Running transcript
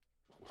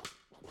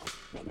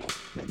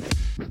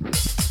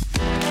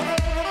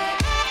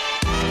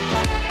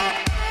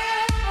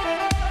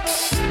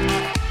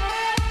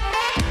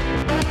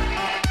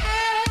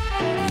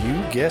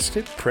guessed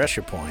it,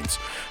 Pressure Points,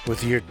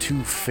 with your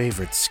two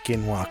favorite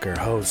Skinwalker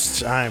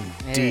hosts. I'm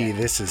D,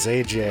 this is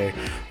AJ.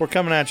 We're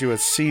coming at you with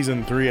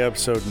Season 3,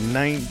 Episode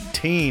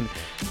 19,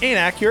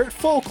 Inaccurate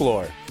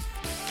Folklore.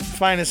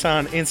 Find us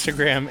on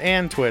Instagram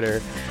and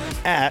Twitter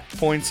at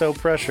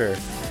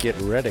PointSoPressure. Get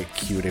ready,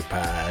 cutie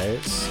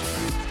pies.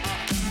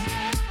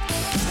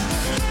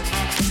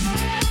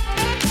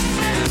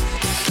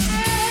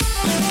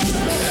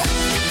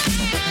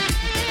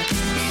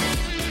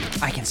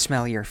 I can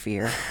smell your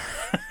fear.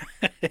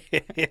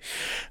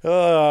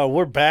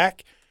 We're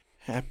back.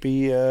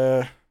 Happy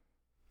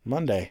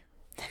Monday.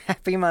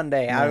 Happy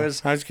Monday. Yeah,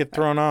 I just get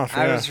thrown off.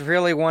 I was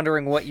really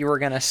wondering what you were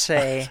going to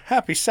say.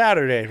 Happy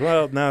Saturday.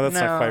 Well, no, that's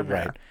not quite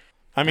right.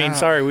 I mean,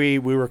 sorry, we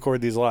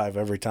record these live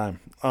every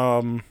time.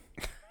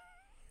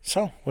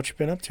 So, what you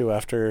been up to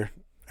after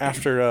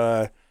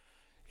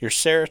your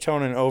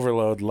serotonin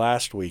overload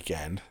last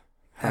weekend?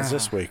 How's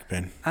this week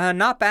been?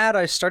 Not bad.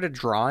 I started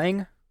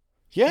drawing.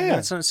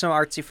 Yeah. Some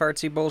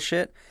artsy-fartsy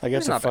bullshit. I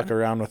got to fuck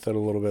around with it a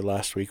little bit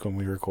last week when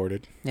we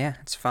recorded. Yeah,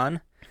 it's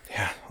fun.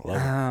 Yeah, I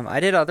love it. I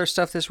did other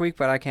stuff this week,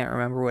 but I can't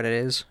remember what it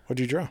is.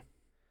 What'd you draw?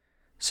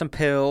 Some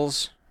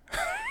pills.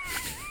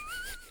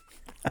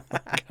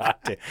 God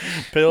damn.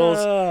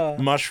 Pills,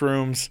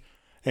 mushrooms,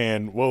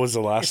 and what was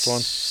the last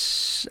one?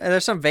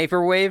 There's some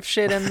vaporwave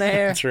shit in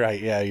there. That's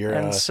right, yeah.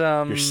 Your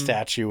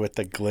statue with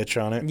the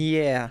glitch on it.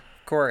 Yeah,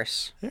 of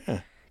course.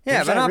 Yeah.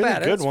 Yeah, but not really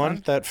bad. Good it's one.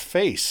 Fun. That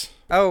face.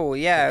 Oh,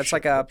 yeah, it's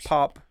like a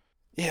pop.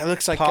 Yeah, it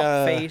looks like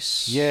pop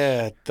face.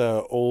 Yeah,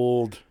 the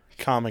old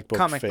comic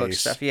book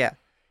stuff, yeah.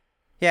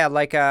 Yeah,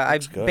 like I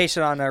good. based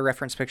it on a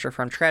reference picture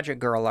from Tragic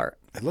Girl Art.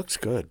 It looks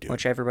good, dude.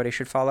 Which everybody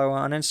should follow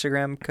on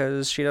Instagram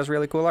because she does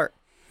really cool art.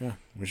 Yeah,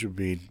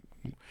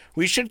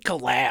 we should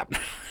collab.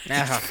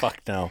 Fuck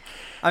no.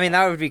 I mean,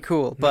 that would be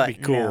cool, but that'd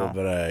be cool, no.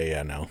 But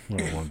yeah, no. I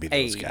don't want to be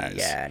those guys.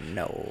 Yeah,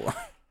 no.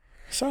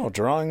 So,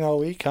 drawing all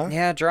week, huh?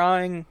 Yeah,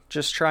 drawing,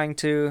 just trying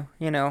to,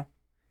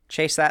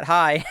 chase that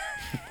high.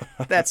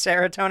 That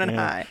serotonin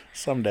high.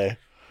 Someday.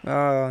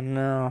 Oh,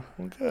 no.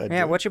 Well, good.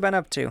 Yeah, dude. what you been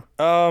up to?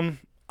 Kind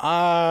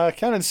of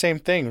the same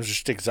thing. I was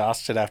just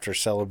exhausted after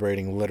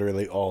celebrating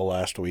literally all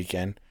last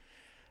weekend.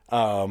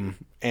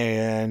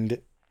 And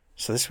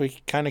so this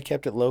week kind of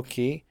kept it low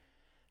key.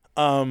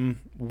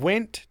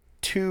 Went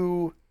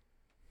to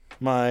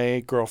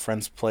my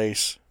girlfriend's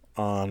place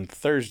on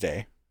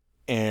Thursday,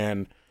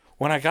 and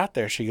when I got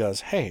there, she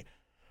goes, "Hey,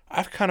 I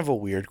have kind of a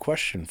weird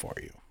question for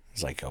you." I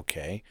was like,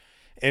 "Okay."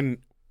 And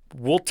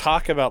we'll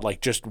talk about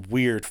like just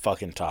weird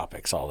fucking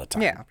topics all the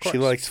time. Yeah, of course. She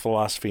likes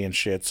philosophy and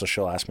shit, so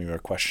she'll ask me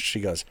weird questions. She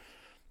goes,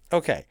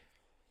 "Okay."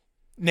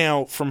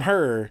 Now, from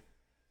her,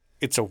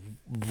 it's a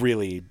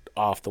really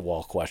off the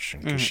wall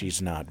question because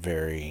she's not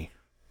very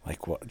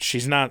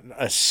she's not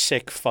a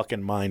sick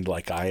fucking mind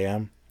like I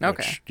am.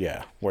 Okay.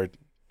 Yeah,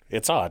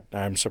 it's odd.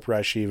 I'm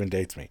surprised she even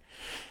dates me.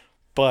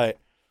 But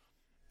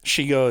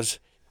she goes,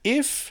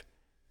 if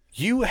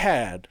you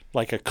had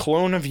like a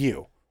clone of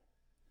you,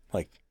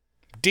 like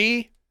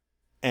D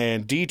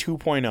and D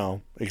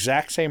 2.0,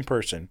 exact same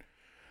person,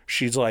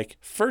 she's like,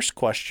 first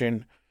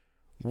question,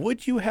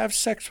 would you have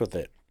sex with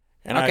it?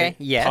 And I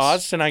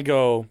paused and I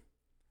go,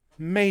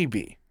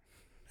 maybe.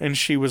 And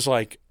she was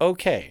like,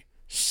 okay.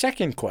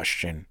 Second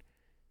question,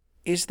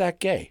 is that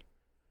gay?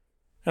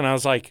 And I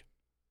was like,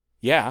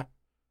 yeah.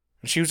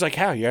 And she was like,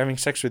 how? You're having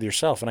sex with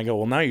yourself. And I go,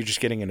 well, now you're just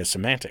getting into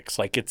semantics.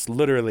 Like, it's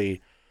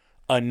literally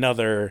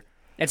another...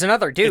 It's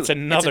another dude. It's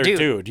another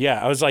dude.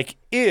 Yeah. I was like,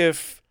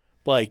 if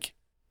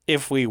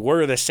we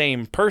were the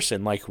same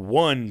person, like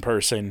one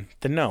person,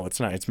 then no,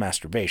 it's not. It's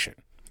masturbation.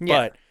 Yeah.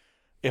 But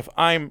if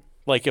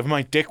if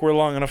my dick were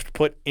long enough to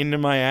put into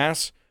my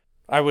ass,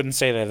 I wouldn't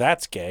say that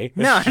that's gay.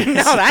 No,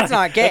 that's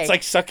not gay. It's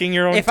like sucking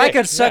your own dick. If I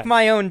could suck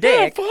my own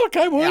dick. Yeah, fuck,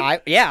 I would.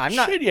 I'm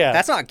not. Shit, yeah.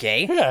 That's not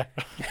gay. Yeah.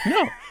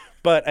 No.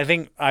 But I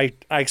think I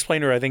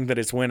explained to her, I think that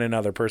it's when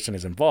another person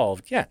is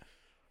involved. Yeah.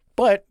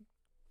 But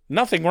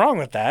nothing wrong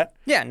with that.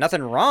 Yeah,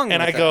 nothing wrong with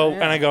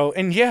that.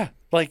 And yeah,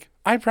 like,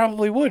 I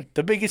probably would.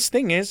 The biggest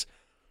thing is,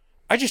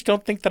 I just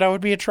don't think that I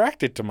would be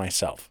attracted to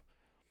myself.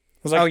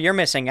 Like, you're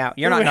missing out.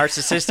 You're not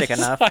narcissistic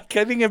enough. Like,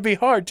 I think it'd be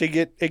hard to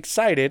get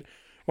excited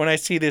when I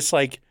see this,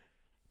 like,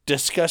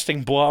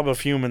 disgusting blob of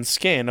human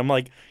skin. I'm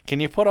like,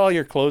 can you put all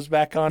your clothes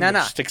back on and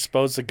just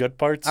expose the good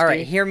parts? All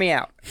right, hear me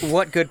out.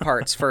 What good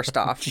parts, first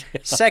off? Yeah.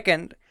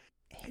 Second,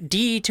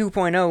 D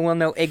 2.0 will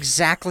know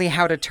exactly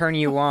how to turn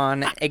you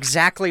on,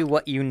 exactly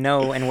what you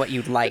know and what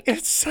you'd like.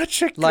 It's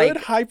such a good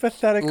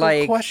hypothetical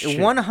question.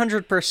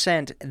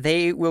 100%,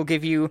 they will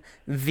give you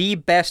the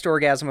best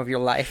orgasm of your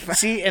life.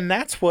 See, and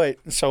that's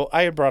so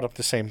I had brought up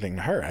the same thing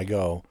to her. I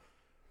go,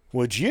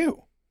 would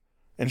you?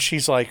 And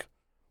she's like,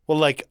 well,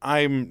 like,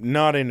 I'm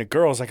not into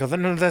girls. I go,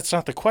 no, that's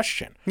not the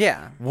question.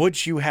 Yeah.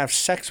 Would you have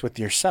sex with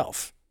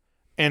yourself?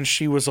 And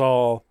she was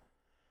all,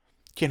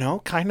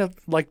 kind of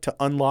like to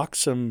unlock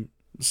some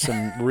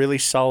really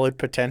solid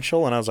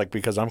potential. And I was like,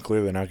 because I'm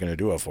clearly not going to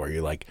do it for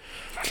you. Like,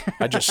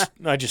 I just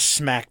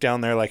smack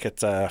down there like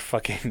it's a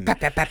fucking...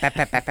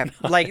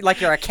 like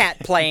you're a cat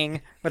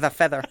playing with a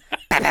feather.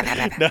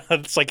 No,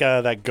 it's like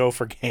that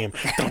Gopher game.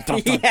 Dun,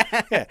 dun, dun.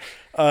 Yeah.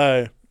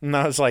 Yeah. And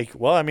I was like,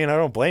 well, I mean, I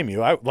don't blame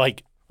you.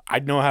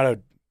 I'd know how to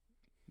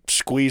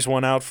squeeze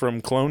one out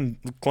from Clone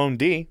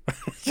D.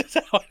 That's just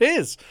how it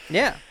is.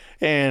 Yeah.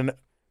 And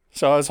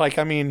so I was like,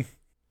 I mean,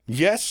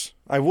 yes,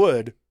 I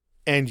would.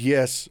 And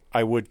yes,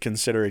 I would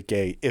consider it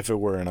gay if it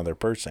were another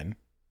person.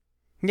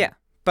 Yeah.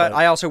 But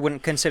I also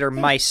wouldn't consider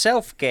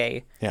myself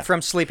gay Yeah.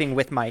 from sleeping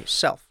with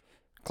myself.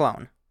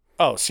 Clone.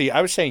 Oh, see,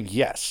 I was saying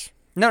yes.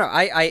 No,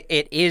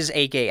 it is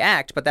a gay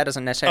act, but that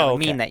doesn't necessarily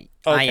mean that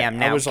I Okay. am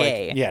now was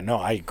gay. Like, yeah, no,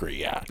 I agree,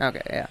 yeah.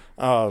 Okay, yeah.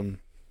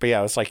 But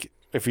yeah, it's like,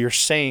 if you're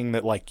saying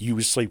that, like, you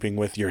was sleeping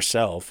with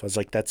yourself, I was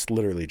like, that's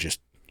literally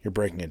just, you're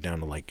breaking it down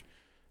to, like,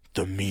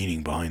 the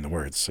meaning behind the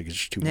words. Like, it's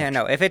just too Yeah, much.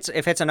 no. If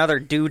it's another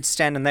dude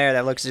standing there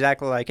that looks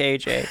exactly like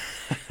AJ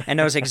and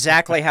knows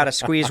exactly how to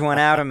squeeze one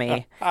out of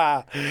me.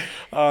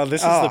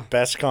 This is the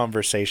best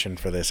conversation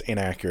for this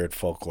inaccurate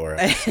folklore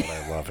episode.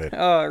 I love it.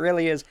 Oh, it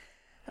really is.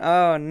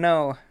 Oh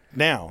no.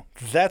 Now,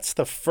 that's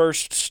the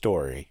first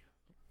story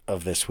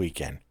of this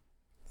weekend.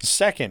 The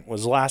second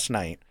was last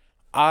night.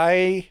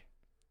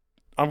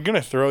 I'm going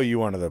to throw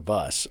you under the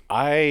bus.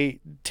 I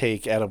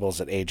take edibles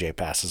that AJ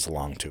passes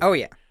along to. Oh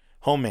yeah.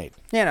 Homemade.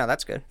 Yeah, no,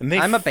 that's good. And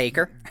I'm a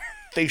baker.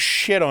 They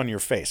shit on your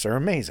face. They're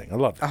amazing. I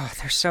love them. Oh,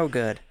 they're so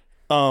good.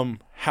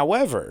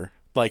 However,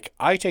 like,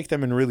 I take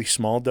them in really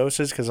small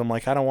doses because I'm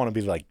like, I don't want to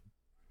be like,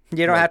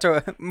 You don't have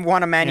to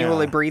want to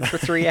manually Yeah. breathe for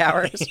 3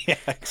 hours. yeah,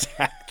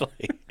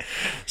 exactly.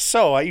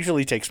 So I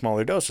usually take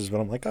smaller doses, but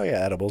I'm like, oh yeah,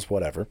 edibles,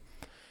 whatever.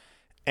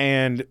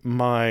 And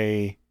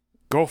my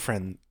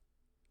girlfriend,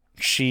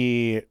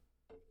 she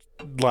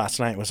last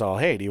night was all,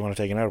 hey, do you want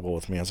to take an edible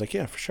with me? I was like,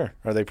 yeah, for sure.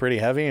 Are they pretty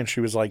heavy? And she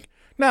was like,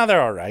 no,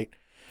 they're all right.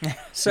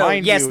 So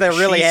Mind yes, you, they're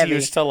really she's heavy.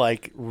 used to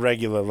like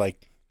regular,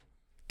 like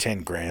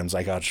 10 grams.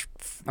 I got,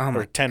 Oh my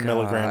or 10 God.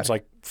 milligrams.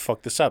 Like,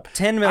 fuck this up.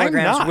 10 I'm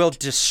milligrams not. will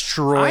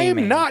destroy I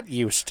me. am not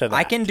used to that.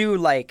 I can do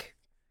like,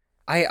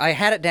 I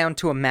had it down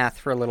to a math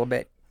for a little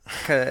bit,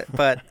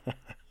 but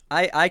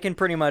I can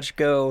pretty much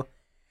go.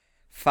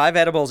 5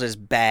 edibles is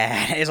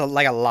bad. It's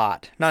like a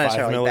lot. Not 5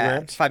 necessarily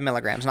milligrams? bad. 5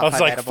 milligrams, not I was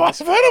 5 like, edibles.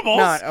 5 edibles?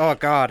 Not, oh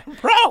god.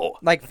 Bro.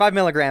 Like 5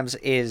 milligrams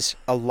is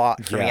a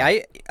lot for Yeah.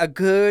 me. A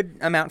good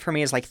amount for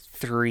me is like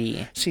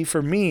 3. See,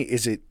 for me,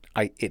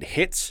 it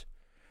hits,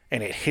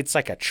 and it hits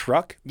like a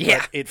truck. Yeah.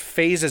 But it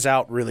phases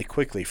out really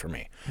quickly for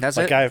me. That's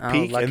like it? I have Oh,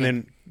 peak, lucky. and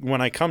then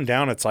when I come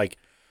down, it's like,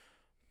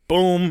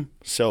 boom,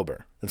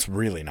 sober. It's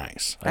really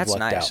nice. I've That's lucked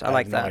nice. out. I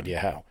like have that. No idea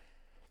how.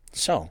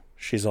 So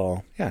she's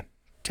all, yeah,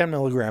 10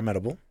 milligram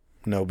edible,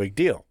 no big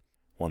deal.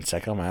 1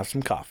 second, I'm gonna have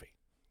some coffee,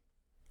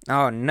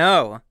 Oh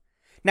no.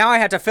 Now I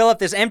have to fill up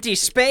this empty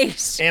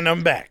space. and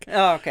I'm back.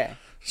 Oh, okay.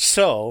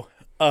 So,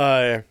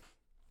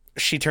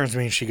 she turns to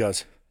me and she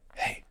goes,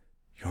 hey,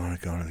 you want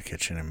to go into the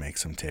kitchen and make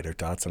some tater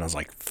tots? And I was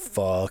like,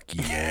 fuck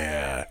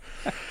yeah.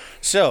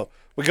 So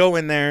we go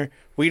in there.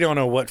 We don't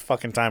know what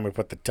fucking time we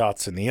put the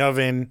tots in the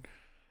oven.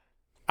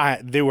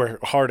 They were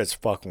hard as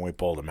fuck when we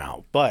pulled them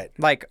out, but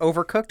Like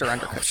overcooked or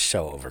undercooked?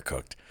 so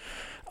overcooked.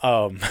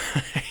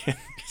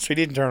 So we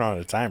didn't turn on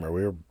a timer.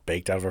 We were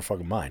baked out of our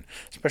fucking mind,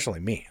 especially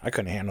me. I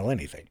couldn't handle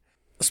anything.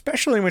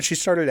 Especially when she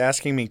started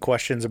asking me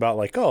questions about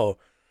like, oh,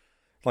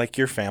 like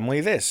your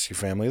family this, your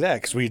family that,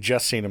 because we had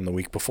just seen him the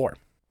week before.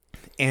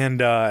 And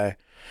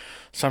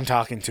so I'm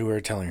talking to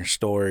her, telling her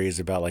stories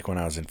about like when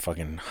I was in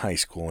fucking high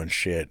school and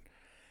shit.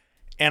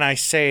 And I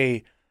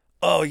say,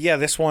 oh yeah,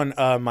 this one,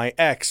 my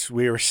ex,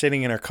 we were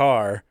sitting in her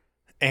car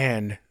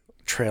and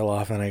trail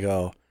off, and I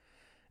go,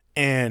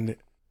 and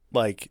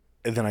like,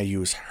 and then I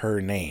use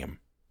her name,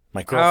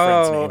 my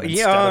girlfriend's name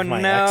instead of my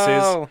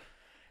ex's.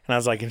 And I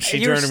was like, and she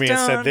You're turned to me and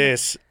said stoned.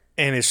 this.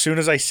 And as soon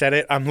as I said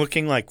it, I'm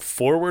looking like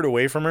forward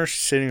away from her.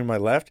 She's sitting to my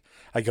left.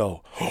 I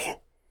go,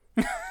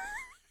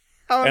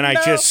 Oh, and I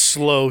no. just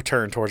slow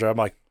turn towards her. I'm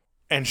like,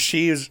 and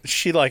she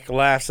like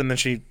laughs, and then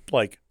she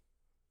like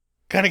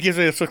kind of gives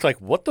me this look like,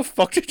 what the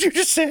fuck did you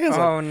just say? I was like,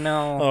 Oh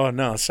no. oh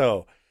no.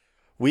 So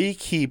we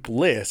keep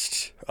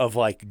lists of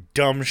like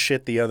dumb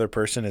shit the other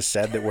person has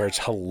said that where it's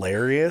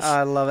hilarious.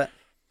 I love it.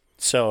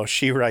 So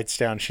she writes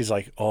down, she's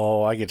like,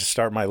 oh, I get to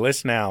start my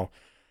list now.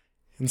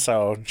 And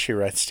so she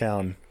writes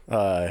down,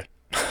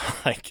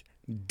 like,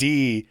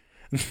 D,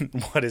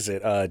 what is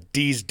it?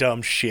 D's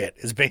dumb shit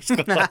is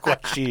basically like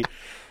what she,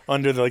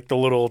 under the, like the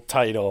little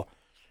title,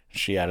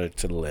 she added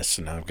to the list.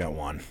 And now I've got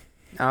one.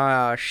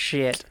 Oh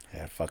shit.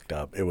 Yeah, fucked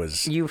up. It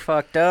was, You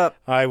fucked up.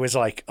 I was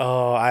like,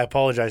 oh, I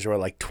apologize to her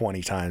like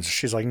 20 times.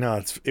 She's like,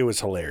 no, it was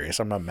hilarious.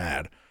 I'm not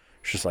mad.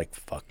 She's like,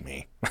 fuck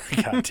me.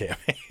 God damn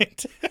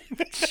it.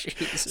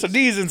 Jesus. So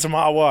D's in some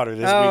hot water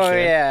this Oh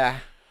weekend. yeah.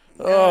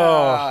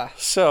 Oh,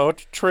 so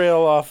to trail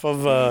off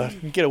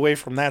of, get away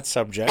from that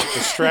subject,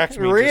 distract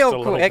me Real just a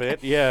little quick.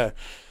 bit. Yeah.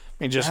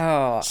 I mean, just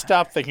Oh.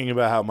 stop thinking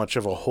about how much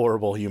of a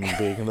horrible human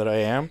being that I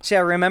am. See,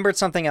 I remembered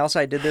something else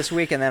I did this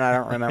week, and then I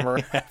don't remember.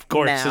 Of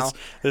course, now.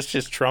 this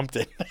just trumped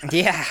it.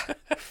 Yeah.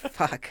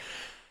 Fuck.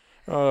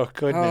 Oh,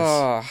 goodness.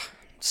 Oh.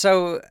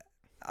 So,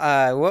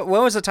 what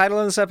was the title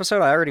of this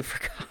episode? I already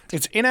forgot.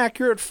 It's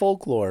inaccurate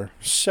folklore.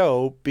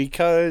 So,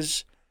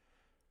 because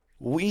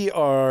We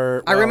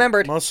are. I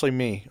remembered. Mostly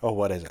me. Oh,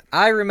 what is it?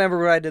 I remember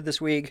what I did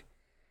this week.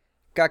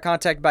 Got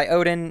contacted by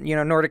Odin,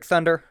 Nordic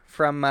Thunder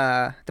from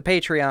the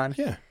Patreon.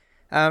 Yeah.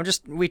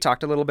 We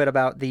talked a little bit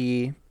about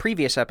the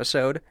previous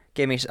episode.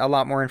 Gave me a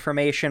lot more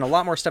information, a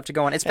lot more stuff to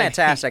go on. It's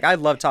fantastic. I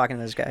love talking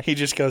to this guy. He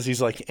just goes,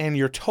 he's like, and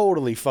you're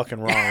totally fucking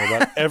wrong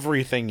about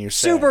everything you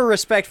say. Super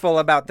respectful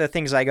about the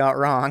things I got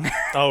wrong.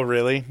 Oh,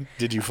 really?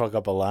 Did you fuck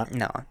up a lot?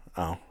 No.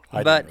 Oh,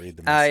 I But didn't read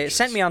the messages.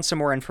 sent me on some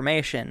more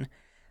information.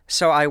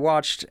 So I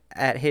watched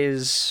at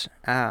his,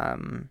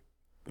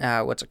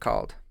 what's it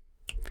called?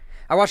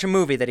 I watched a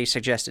movie that he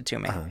suggested to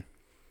me.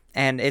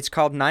 And it's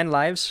called Nine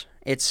Lives.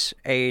 It's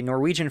a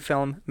Norwegian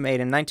film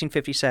made in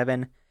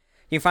 1957.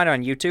 You can find it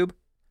on YouTube.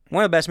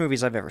 One of the best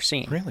movies I've ever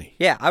seen. Really?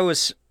 Yeah, I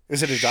was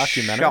Is it a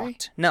documentary?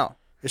 shocked. No.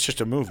 It's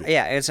just a movie.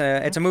 Yeah, it's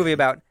a movie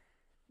about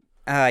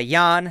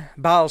Jan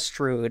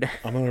Balstrud.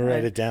 I'm going to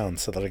write it down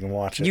so that I can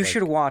watch it. You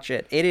should watch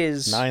it. It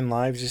is... 9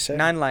 Lives, you said?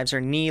 9 Lives,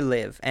 or Ni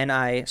Live,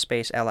 Ni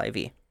space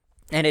L-I-V.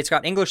 And it's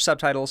got English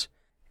subtitles,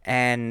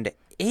 and it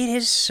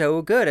is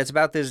so good. It's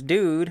about this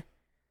dude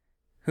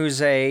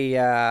who's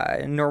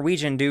a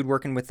Norwegian dude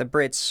working with the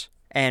Brits,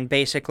 and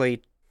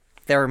basically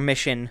their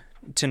mission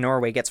to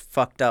Norway gets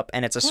fucked up,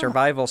 and it's a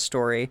survival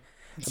story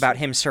about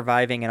him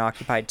surviving in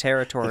occupied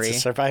territory. It's a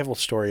survival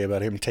story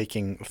about him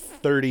taking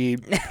 30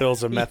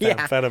 pills of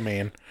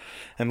methamphetamine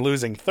and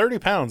losing 30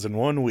 pounds in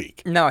 1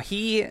 week. No,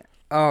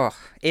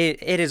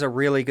 it is a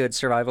really good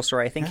survival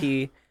story. I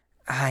think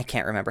I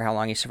can't remember how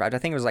long he survived. I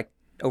think it was like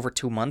over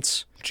 2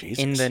 months.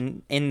 Jesus.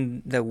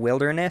 in the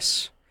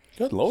wilderness.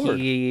 Good Lord.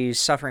 He's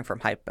suffering from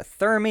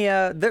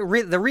hypothermia.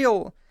 The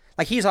real,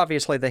 like, he's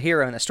obviously the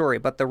hero in the story,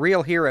 but the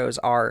real heroes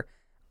are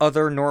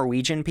other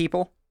Norwegian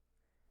people.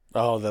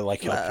 Oh, they're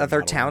like help him Other out along the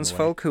way.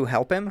 townsfolk who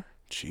help him.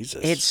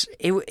 Jesus.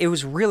 It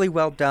was really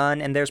well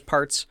done, and there's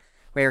parts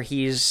where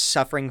he's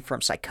suffering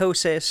from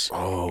psychosis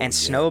and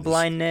snow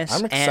blindness.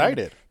 I'm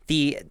excited.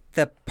 And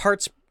the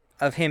parts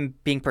of him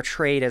being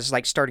portrayed as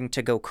like starting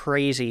to go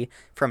crazy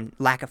from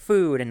lack of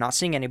food and not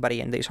seeing anybody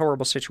in these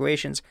horrible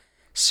situations.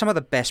 Some of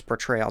the best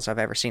portrayals I've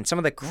ever seen. Some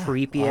of the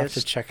creepiest. I'll have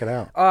to check it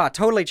out. Oh,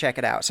 totally check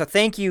it out. So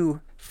thank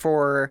you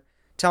for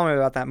telling me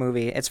about that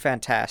movie. It's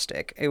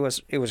fantastic. It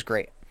was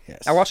great.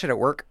 Yes. I watched it at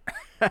work.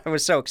 I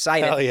was so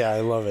excited. Hell yeah,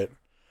 I love it.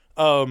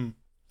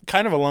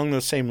 Kind of along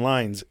those same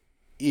lines,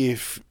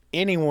 if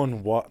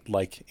anyone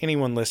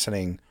anyone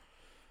listening,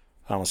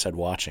 I almost said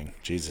watching.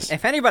 Jesus.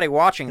 If anybody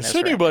watching this, Is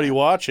anybody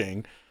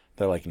watching?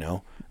 They're like,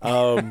 no.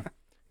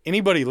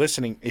 Anybody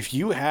listening, if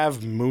you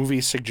have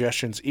movie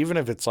suggestions, even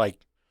if it's like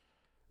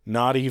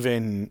not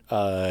even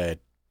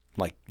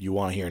like you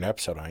want to hear an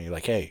episode on it, you're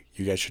like, hey,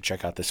 you guys should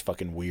check out this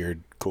fucking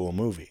weird, cool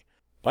movie.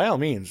 By all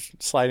means,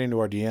 slide into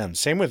our DMs.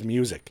 Same with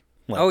music.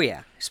 Oh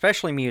yeah,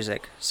 especially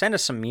music. Send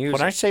us some music.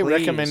 When I say please.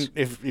 recommend,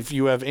 if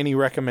you have any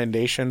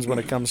recommendations when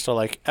it comes to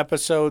like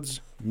episodes,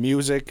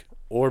 music,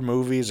 or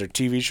movies or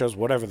TV shows,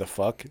 whatever the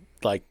fuck,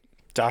 like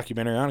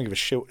documentary, I don't give a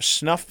shit.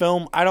 Snuff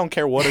film, I don't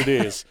care what it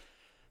is.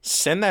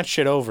 Send that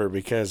shit over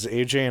because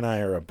AJ and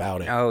I are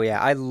about it. Oh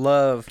yeah, I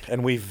love.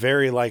 And we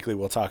very likely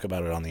will talk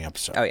about it on the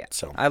episode. Oh yeah,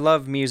 so I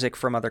love music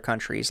from other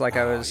countries. Like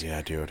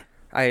yeah, dude.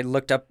 I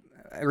looked up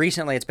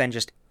recently. It's been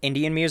just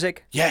Indian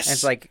music. Yes, and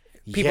it's like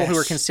people who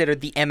are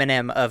considered the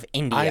Eminem of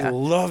India. I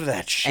love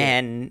that shit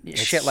and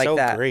it's shit like so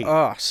that. Great.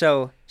 Oh,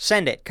 so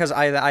send it because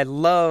I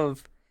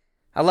love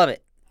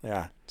it.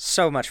 Yeah,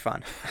 so much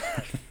fun.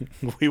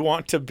 We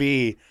want to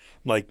be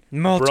like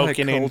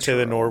broken into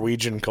the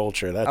Norwegian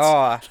culture.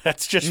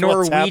 That's just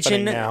what's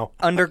happening now.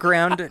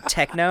 Underground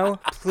techno,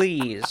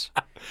 please.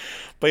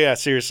 But yeah,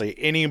 seriously,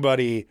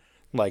 anybody,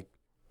 like,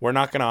 we're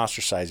not gonna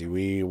ostracize you.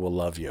 We will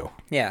love you.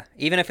 Yeah,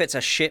 even if it's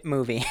a shit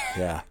movie.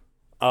 Yeah.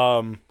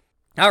 All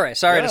right,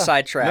 sorry to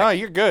sidetrack. No,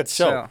 you're good.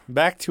 So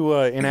back to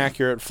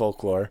inaccurate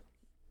folklore.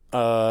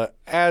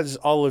 As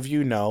all of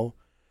you know,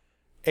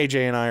 AJ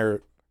and I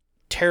are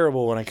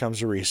terrible when it comes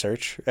to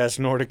research. As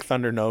Nordic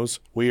Thunder knows,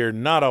 we are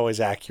not always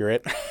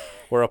accurate.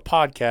 We're a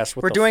podcast.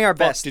 We're doing our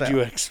best. Did you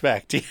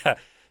expect? Yeah.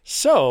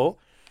 So,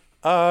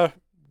 I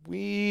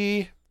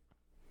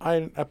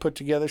put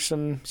together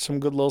some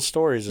good little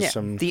stories.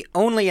 The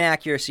only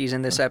inaccuracies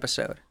in this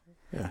episode,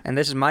 and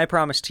this is my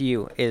promise to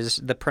you, is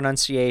the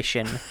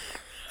pronunciation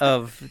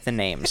of the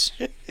names.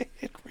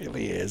 It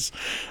really is.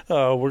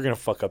 We're going to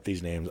fuck up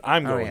these names.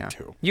 I'm going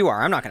to. You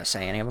are. I'm not going to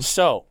say any of them.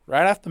 So,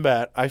 right off the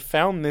bat, I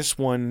found this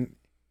one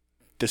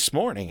this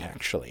morning,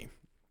 actually.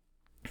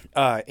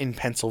 In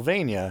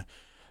Pennsylvania,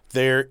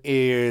 there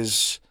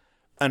is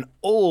an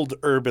old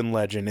urban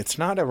legend. It's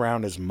not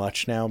around as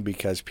much now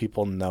because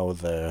people know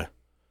the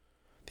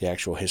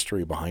actual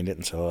history behind it,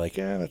 and so they're like,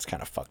 yeah, that's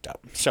kind of fucked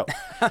up. So,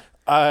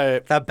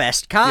 the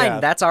best kind. Yeah.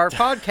 That's our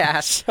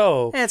podcast.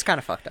 So, it's kind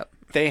of fucked up.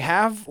 They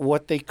have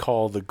what they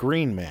call the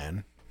Green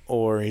Man,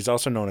 or he's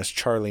also known as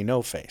Charlie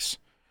No Face,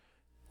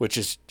 which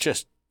is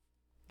just,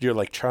 you're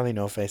like, Charlie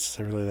No Face, is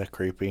that really that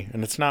creepy?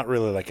 And it's not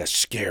really like a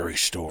scary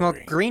story. Well,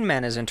 Green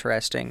Man is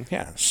interesting.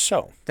 Yeah,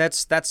 so.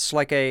 That's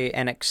like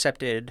an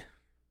accepted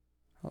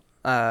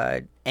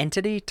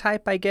entity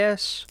type, I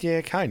guess.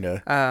 Yeah, kind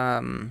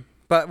of.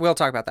 But we'll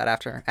talk about that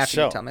after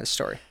So- you tell me the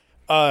story.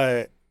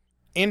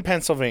 In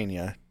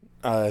Pennsylvania,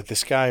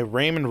 this guy,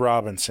 Raymond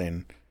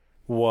Robinson,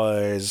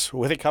 was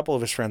with a couple of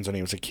his friends when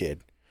he was a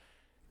kid.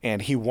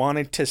 And he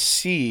wanted to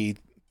see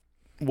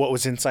what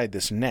was inside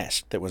this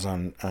nest that was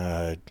on,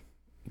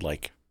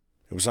 it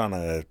was on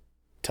a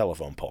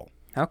telephone pole.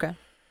 Okay.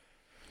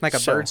 Like a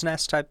bird's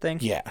nest type thing?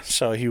 Yeah.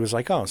 So he was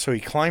like, oh, so he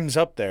climbs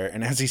up there.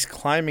 And as he's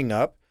climbing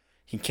up,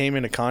 he came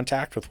into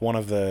contact with one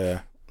of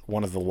the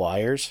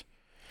wires.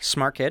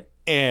 Smart kid.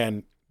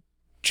 And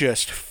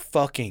just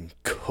fucking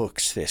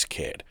cooks this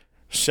kid.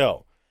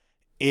 So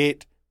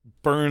it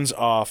burns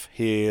off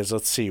his,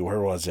 let's see, where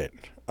was it?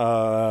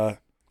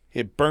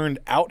 It burned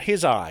out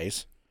his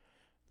eyes,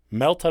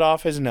 melted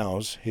off his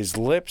nose, his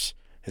lips,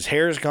 his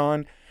hair's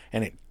gone,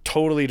 and it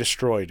totally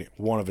destroyed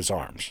one of his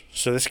arms.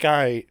 So this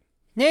guy,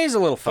 Yeah, he's a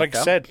little fucked like I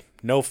up. said,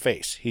 no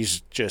face.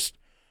 He's just,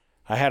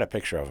 I had a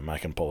picture of him. I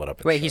can pull it up.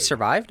 And Wait, show he you.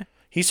 survived?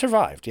 He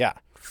survived, yeah.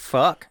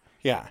 Fuck.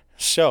 Yeah.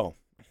 So,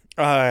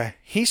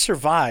 he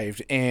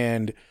survived,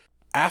 and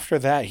after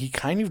that, he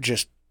kind of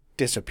just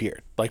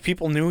disappeared. Like,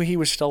 people knew he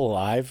was still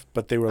alive,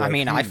 but they were like, I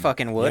mean, I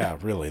fucking would. Yeah,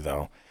 really,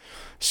 though.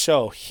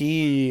 So,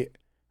 it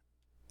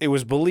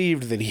was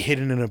believed that he hid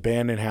in an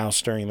abandoned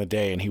house during the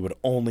day, and he would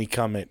only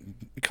come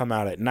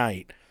out at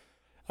night,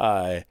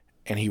 and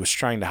he was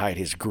trying to hide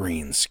his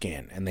green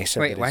skin. And they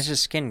said, Wait, why is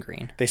his skin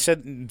green? They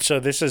said, so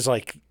this is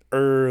like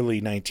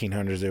early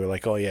 1900s. They were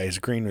like, oh yeah, his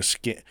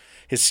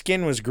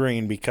skin was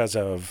green because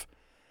of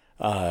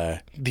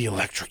the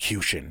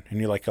electrocution. And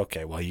you're like,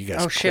 okay, well, you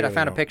guys. Oh shit! I clearly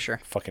found a don't picture.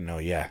 Fucking know,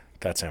 yeah,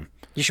 that's him.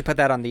 You should put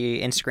that on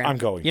the Instagram. I'm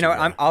going You to, know what?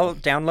 yeah. I'll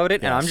download it,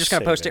 and Yeah, I'm just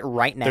gonna save post it. it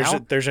right now.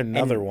 There's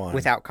another and one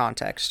without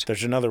context.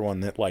 There's another one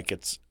that like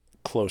it's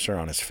closer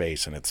on his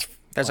face, and it's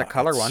There's a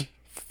color it's one.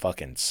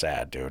 Fucking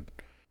sad, dude.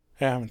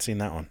 Yeah, I haven't seen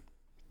that one,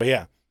 but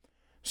yeah.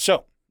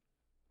 So,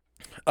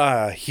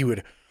 he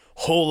would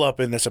hole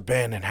up in this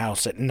abandoned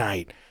house at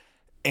night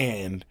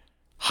and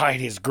hide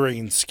his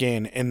green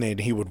skin, and then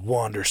he would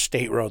wander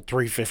State Road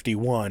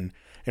 351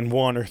 and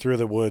wander through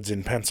the woods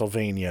in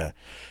Pennsylvania.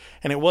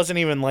 And it wasn't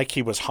even like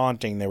he was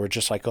haunting. They were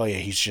just like, oh yeah,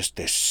 he's just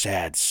this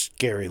sad,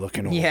 scary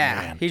looking old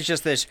man. He's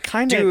just this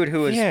Kinda- dude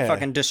who is yeah.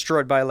 fucking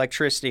destroyed by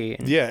electricity.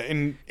 Yeah,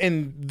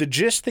 and the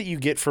gist that you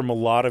get from a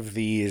lot of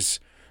these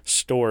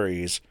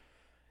stories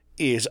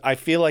is I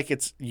feel like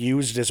it's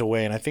used as a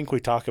way, and I think we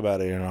talk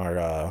about it in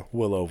our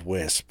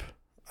Will-O-Wisp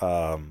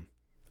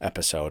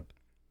episode,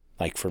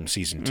 like from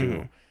season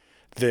 2,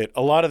 that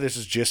a lot of this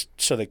is just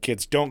so that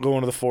kids don't go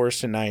into the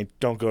forest at night,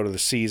 don't go to the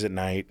seas at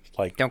night.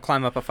 Like, Don't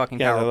climb up a fucking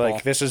yeah, power they're pole.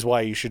 like, this is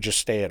why you should just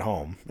stay at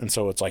home. And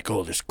so it's like,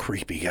 oh, this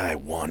creepy guy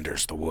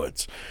wanders the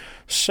woods.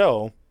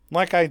 So,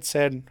 like I'd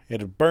said, it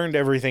had burned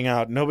everything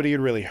out. Nobody had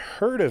really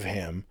heard of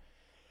him.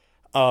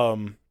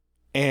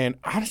 And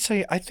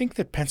honestly, I think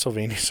that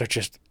Pennsylvanians are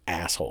just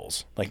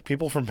assholes. Like,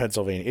 people from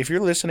Pennsylvania. If you're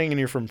listening and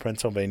you're from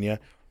Pennsylvania,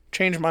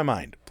 change my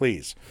mind,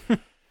 please.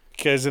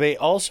 Because they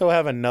also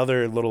have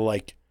another little,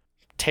 like,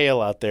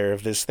 tale out there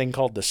of this thing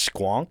called the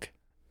squonk.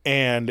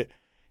 And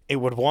it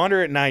would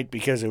wander at night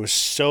because it was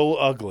so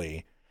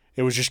ugly.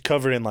 It was just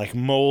covered in, like,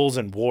 moles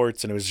and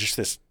warts, and it was just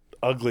this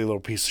ugly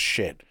little piece of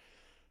shit.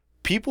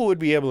 People would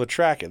be able to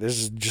track it. This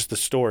is just the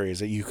story, is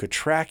that you could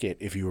track it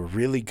if you were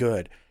really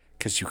good,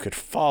 because you could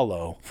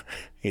follow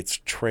its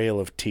trail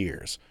of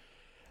tears.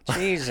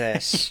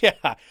 Jesus.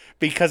 Yeah,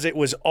 because it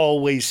was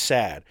always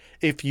sad.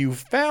 If you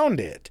found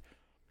it,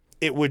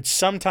 it would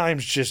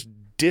sometimes just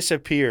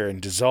disappear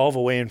and dissolve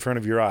away in front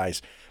of your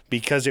eyes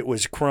because it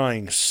was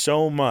crying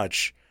so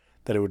much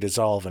that it would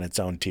dissolve in its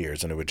own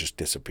tears and it would just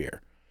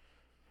disappear.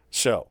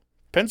 So,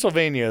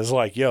 Pennsylvania is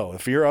like, yo,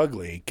 if you're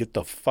ugly, get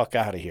the fuck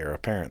out of here,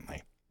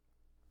 apparently.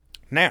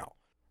 Now,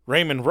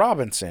 Raymond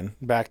Robinson,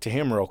 back to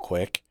him real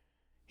quick,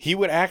 he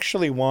would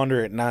actually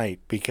wander at night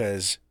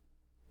because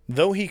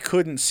though he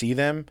couldn't see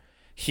them,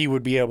 he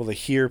would be able to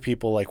hear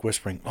people like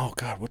whispering, oh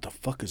God, what the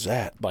fuck is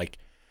that? Like,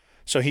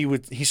 so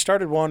he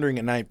started wandering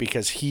at night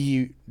because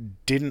he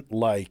didn't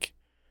like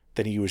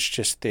that he was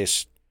just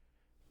this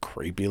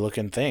creepy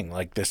looking thing,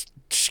 like this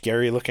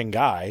scary looking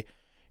guy.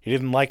 He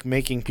didn't like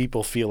making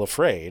people feel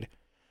afraid.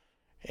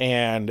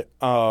 And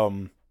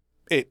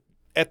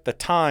at the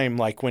time,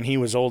 like when he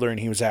was older and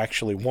he was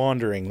actually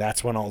wandering,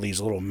 that's when all these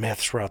little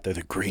myths were out there,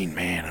 the Green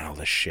Man and all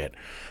this shit.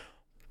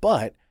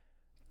 But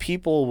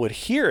people would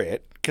hear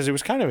it because it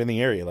was kind of in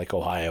the area, like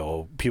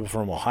Ohio. People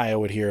from Ohio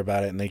would hear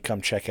about it and they'd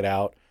come check it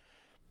out.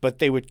 But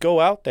they would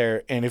go out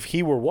there, and if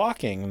he were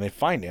walking and they'd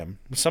find him,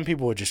 some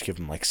people would just give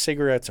him like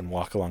cigarettes and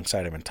walk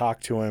alongside him and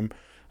talk to him.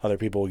 Other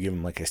people would give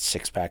him like a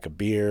 6-pack of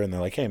beer, and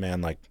they're like, hey man,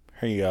 like,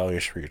 here you go,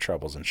 here's for your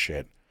troubles and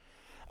shit.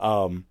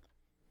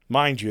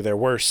 Mind you, there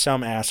were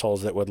some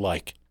assholes that would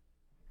like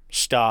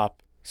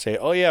stop, say,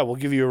 oh yeah, we'll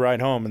give you a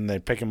ride home, and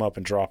they'd pick him up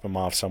and drop him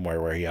off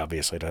somewhere where he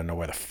obviously doesn't know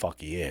where the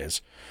fuck he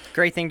is.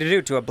 Great thing to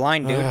do to a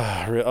blind dude.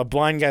 A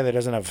blind guy that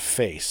doesn't have a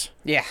face.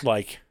 Yeah.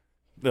 Like,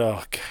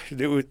 oh,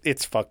 God,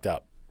 it's fucked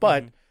up.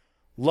 But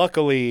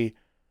luckily,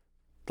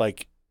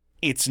 like,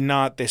 it's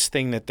not this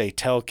thing that they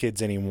tell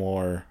kids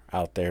anymore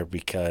out there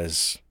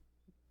because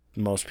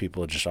most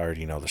people just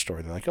already know the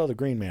story. They're like, oh, the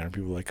Green Man. And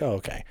people are like, oh,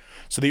 okay.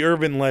 So the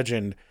urban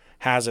legend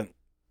hasn't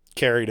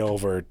carried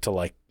over to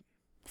like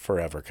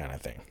forever kind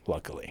of thing,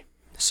 luckily.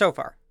 So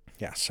far.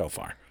 Yeah, so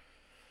far.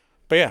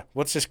 But yeah,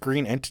 what's this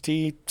green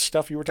entity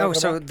stuff you were talking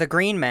about? So the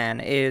Green Man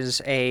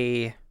is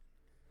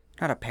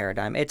not a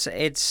paradigm. It's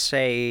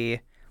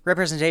a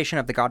representation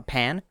of the god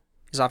Pan.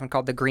 He's often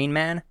called the Green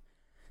Man.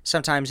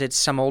 Sometimes it's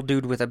some old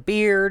dude with a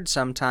beard.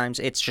 Sometimes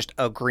it's just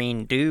a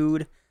green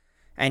dude.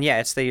 And yeah,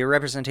 it's the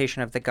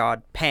representation of the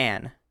god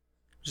Pan,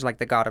 which is like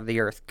the god of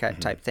the earth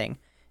type thing,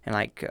 and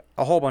like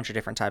a whole bunch of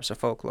different types of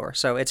folklore.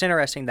 So it's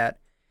interesting that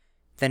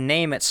the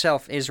name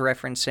itself is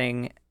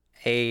referencing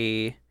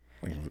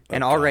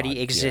an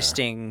already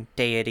existing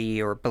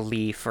deity or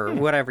belief or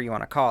whatever you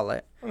want to call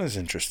it. That is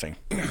interesting.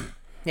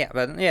 Yeah,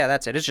 but yeah,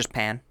 that's it. It's just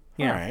Pan.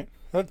 You know. All right.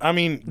 I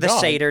mean, The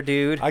satyr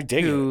dude. I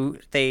dig who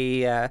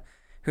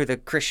the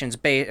Christians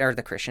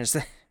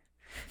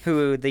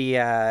who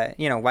the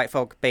white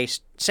folk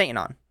based Satan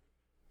on.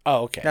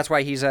 Oh, okay. That's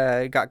why he's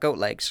got goat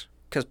legs,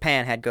 because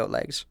Pan had goat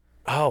legs.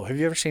 Oh, have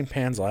you ever seen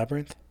Pan's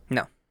Labyrinth?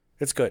 No.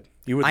 It's good.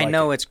 You would. I like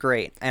know it. it's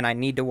great, and I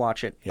need to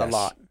watch it a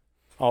lot.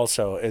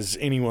 Also, as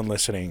anyone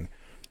listening,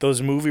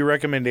 those movie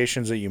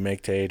recommendations that you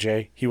make to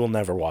AJ, he will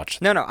never watch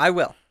them. No, I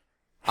will.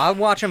 I'll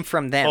watch them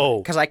from them,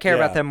 because I care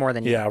about them more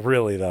than you. Yeah,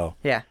 really, though.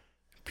 Yeah.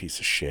 Piece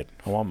of shit.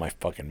 I want my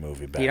fucking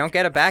movie back. You don't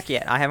get it back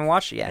yet. I haven't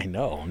watched it yet. I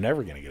know. I'm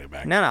never going to get it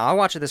back. No, I'll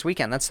watch it this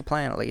weekend. That's the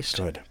plan, at least.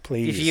 Good.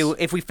 Please.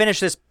 If we finish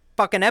this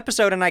fucking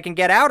episode and I can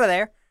get out of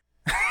there.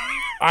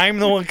 I'm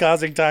the one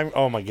causing time.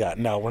 Oh, my God.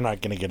 No, we're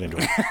not going to get into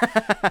it.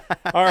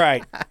 All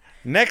right.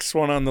 Next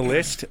one on the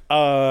list.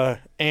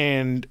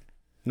 And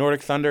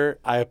Nordic Thunder,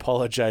 I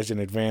apologize in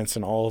advance,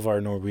 and all of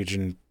our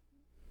Norwegian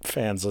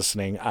fans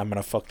listening. I'm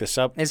going to fuck this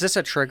up. Is this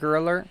a trigger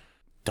alert?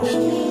 Don't.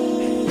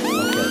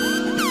 Okay.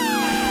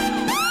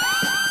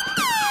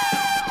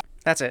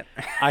 That's it.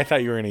 I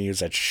thought you were going to use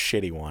that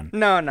shitty one.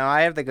 No,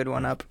 I have the good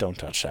one up. Don't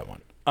touch that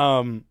one.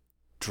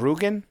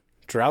 Draugen?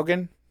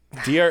 Draugen?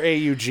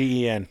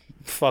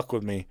 Fuck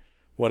with me.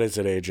 What is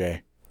it,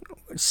 AJ?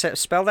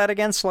 Spell that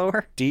again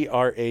slower.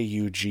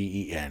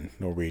 Draugen,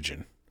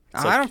 Norwegian.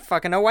 I don't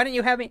fucking know. Why didn't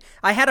you have me?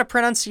 I had a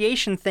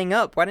pronunciation thing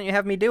up. Why didn't you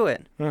have me do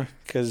it?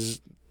 Because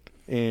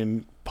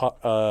in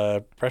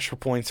Pressure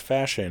Points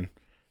fashion,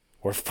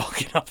 we're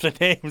fucking up the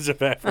names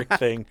of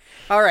everything.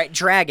 All right,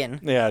 dragon.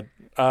 Yeah,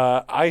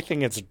 I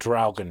think it's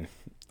Draugen.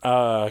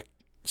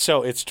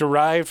 So it's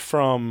derived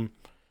from,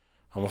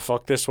 I'm going to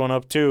fuck this one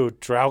up too,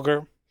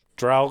 Draug,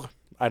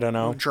 I don't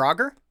know.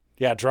 Draugr?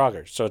 Yeah,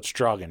 Draugr. So it's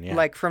Draugen, yeah.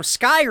 Like from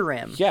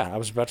Skyrim. Yeah, I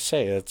was about to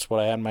say, that's what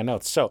I had in my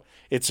notes. So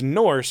it's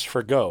Norse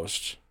for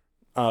ghost,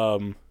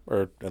 or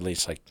at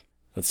least like,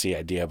 that's the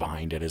idea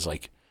behind it, is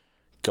like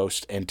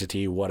ghost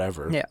entity,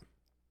 whatever. Yeah.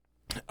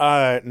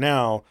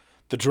 Now,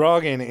 the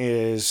Draugen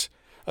is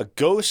a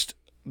ghost.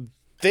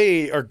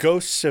 They are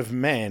ghosts of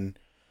men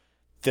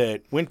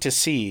that went to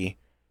sea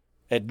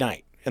at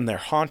night, and they're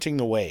haunting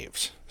the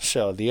waves.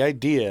 So the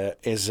idea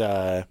is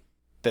that,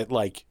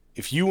 like,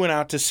 if you went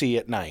out to sea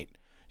at night,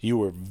 you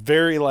were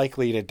very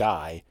likely to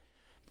die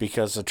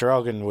because the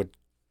Draugen would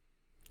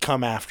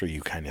come after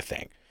you, kind of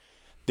thing.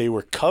 They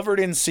were covered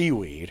in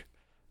seaweed,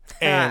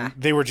 and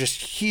they were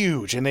just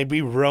huge, and they'd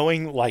be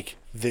rowing like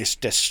this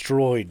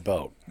destroyed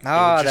boat.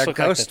 Oh, they're like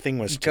ghost, the thing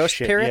was ghost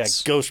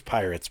pirates? Yeah, ghost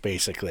pirates,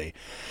 basically.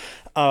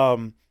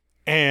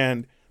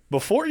 And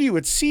before you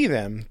would see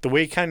them, the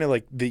way kind of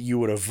like that you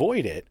would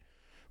avoid it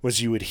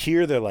was you would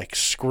hear their like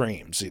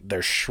screams,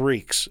 their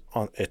shrieks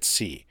at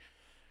sea.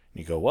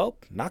 And you go, well,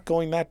 not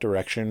going that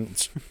direction.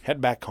 Let's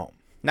head back home.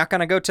 Not going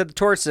to go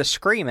towards the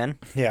screaming.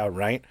 Yeah,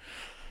 right.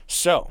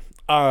 So,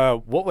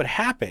 what would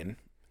happen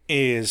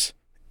is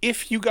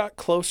if you got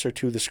closer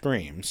to the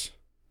screams,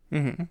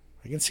 I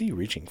can see you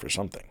reaching for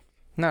something.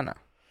 No.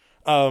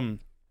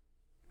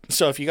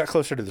 So if you got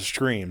closer to the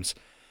screams,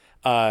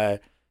 the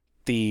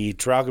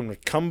Draugen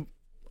would come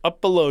up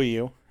below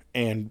you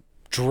and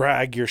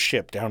drag your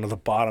ship down to the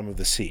bottom of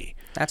the sea.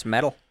 That's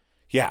metal.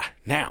 Yeah.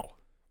 Now,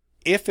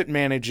 if it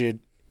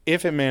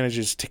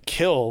manages to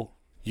kill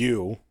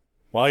you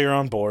while you're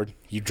on board,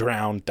 you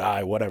drown,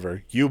 die,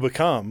 whatever, you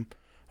become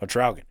a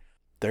Draugen.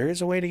 There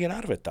is a way to get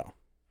out of it, though.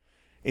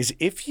 Is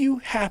if you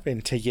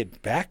happen to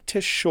get back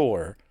to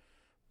shore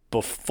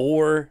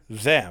before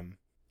them,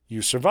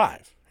 you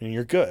survive and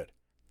you're good.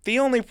 The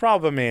only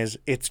problem is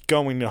it's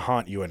going to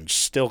haunt you and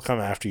still come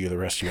after you the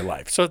rest of your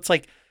life. So it's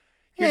like,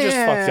 you're just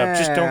fucked up.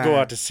 Just don't go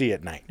out to sea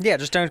at night. Yeah,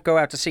 just don't go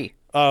out to sea.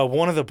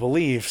 One of the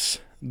beliefs,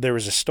 there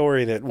was a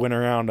story that went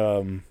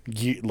around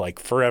like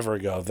forever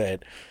ago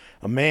that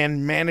a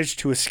man managed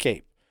to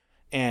escape,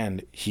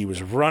 and he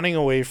was running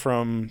away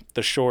from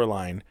the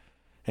shoreline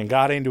and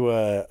got into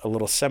a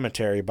little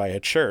cemetery by a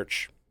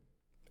church,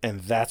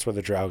 and that's where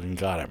the Draugen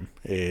got him.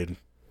 And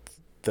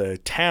the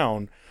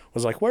town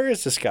was like, where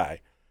is this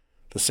guy?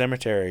 The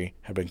cemetery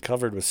had been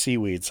covered with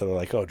seaweed, so they're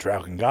like, oh,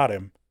 Draugen got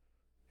him.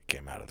 He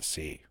came out of the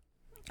sea.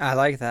 I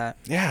like that.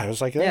 Yeah, it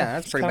was like, yeah,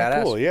 that's pretty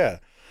badass. Cool, yeah.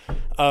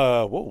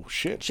 Whoa,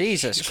 shit.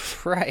 Jesus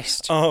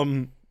Christ.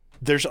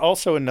 There's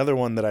also another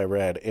one that I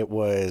read. It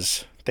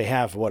was, they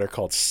have what are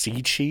called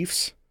sea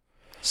chiefs.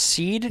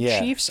 Seed Yeah,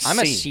 chiefs? I'm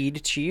a seed.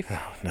 seed chief.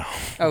 Oh, no.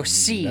 Oh,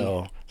 sea.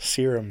 No,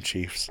 serum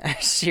chiefs.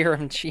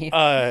 Serum chief.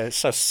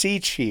 So sea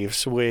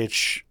chiefs,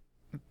 which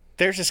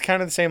they're just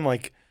kind of the same,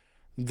 like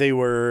they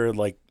were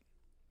like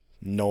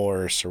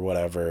Norse or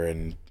whatever,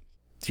 and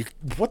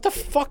what the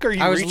fuck are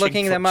you? I was reaching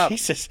looking for? them up.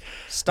 Jesus,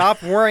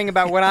 Stop worrying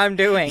about what I'm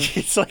doing.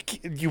 it's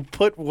like you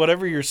put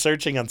whatever you're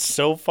searching on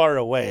so far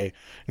away,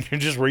 and you're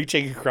just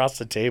reaching across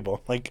the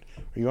table. Like,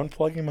 are you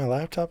unplugging my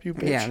laptop, you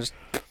bitch? Yeah, just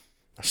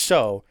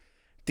So,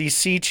 these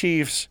sea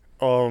chiefs,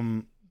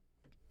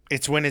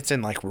 it's when it's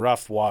in like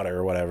rough water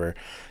or whatever,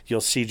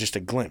 you'll see just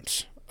a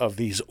glimpse of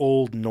these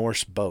old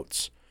Norse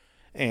boats,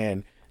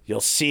 and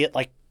you'll see it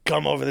like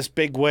come over this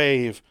big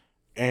wave,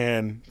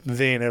 and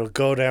then it'll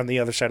go down the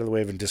other side of the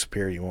wave and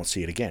disappear. You won't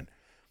see it again.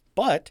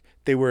 But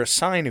they were a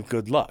sign of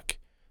good luck.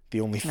 The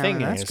only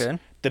thing is good.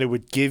 that it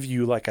would give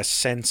you like a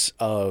sense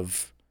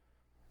of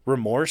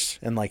remorse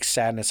and like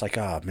sadness, like,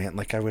 oh man,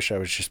 like I wish I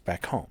was just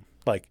back home.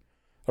 Like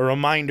a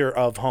reminder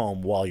of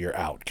home while you're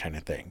out kind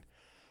of thing.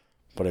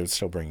 But it would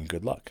still bring you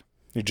good luck.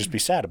 You'd just be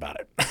sad about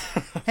it.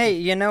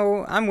 Hey,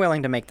 I'm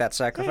willing to make that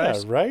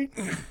sacrifice. Yeah, right?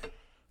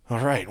 All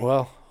right,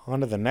 well, on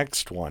to the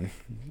next one.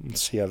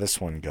 Let's see how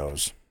this one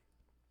goes.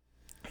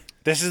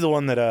 This is the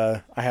one that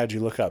I had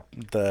you look up.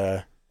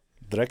 The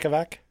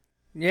Reykjavik?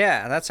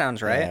 Yeah, that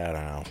sounds right. Yeah, I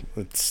don't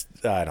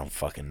know. I don't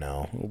fucking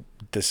know.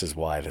 This is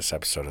why this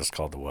episode is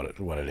called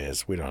what it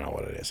is. We don't know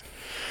what it is.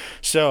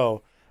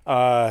 So,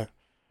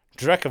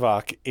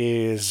 Reykjavik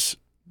is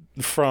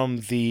from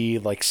the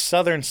like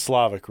southern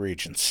Slavic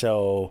region.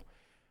 So,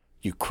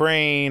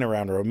 Ukraine,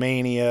 around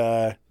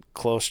Romania,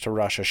 close to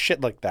Russia,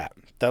 shit like that.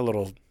 That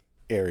little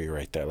area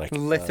right there, like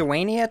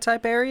Lithuania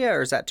type area,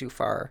 or is that too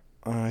far?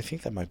 I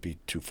think that might be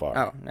too far.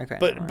 Oh, okay.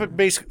 But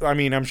basically, I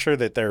mean, I'm sure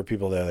that there are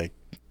people there that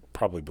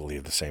probably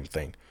believe the same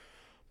thing.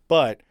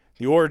 But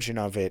the origin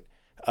of it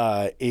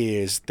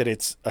is that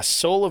it's a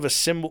soul of a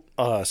symbol.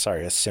 A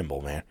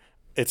symbol, man.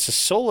 It's the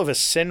soul of a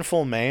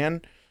sinful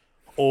man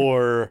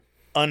or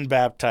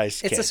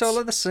unbaptized kids. It's the soul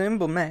of the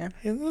symbol, man.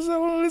 It's the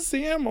soul of the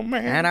symbol,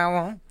 man. And I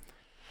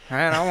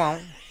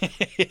won't.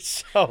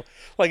 So,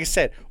 like I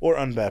said, or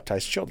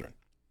unbaptized children.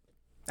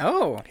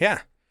 Oh.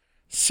 Yeah.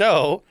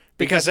 So,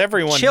 because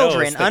everyone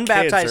children, knows that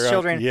unbaptized kids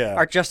children yeah.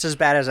 are just as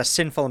bad as a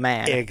sinful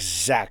man.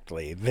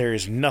 Exactly. There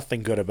is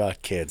nothing good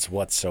about kids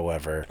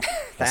whatsoever.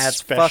 That's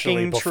especially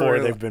fucking before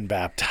true. they've been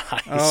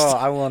baptized. Oh,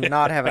 I will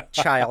not have a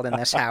child in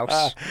this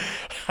house.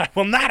 I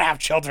will not have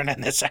children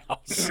in this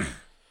house.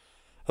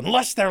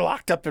 Unless they're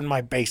locked up in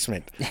my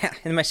basement. Yeah,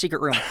 in my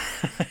secret room.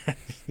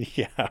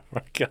 Yeah,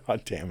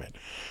 God damn it.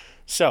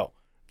 So,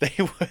 they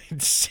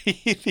would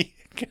see the...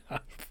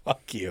 God,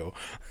 fuck you.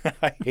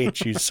 I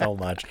hate you so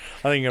much.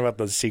 I'm thinking about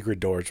those secret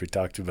doors we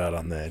talked about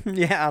on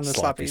the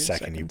sloppy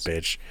second, you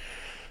bitch.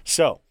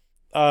 So,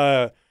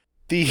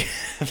 these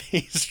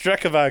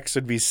Reykjaviks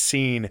would be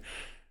seen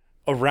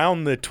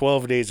around the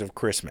 12 days of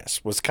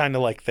Christmas. Was kind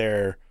of like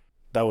that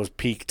was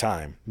peak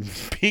time.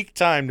 Peak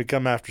time to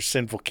come after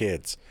sinful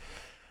kids.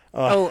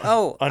 I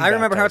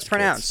remember how it's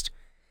pronounced.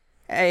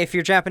 Hey, if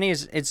you're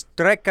Japanese, it's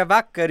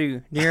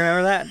Drekavakaru. Do you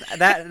remember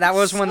that? That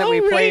was one that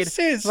we played.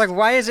 Racist. It's like,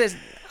 why is it?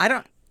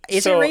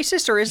 Is it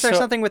racist, or is there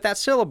something with that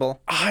syllable?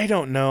 I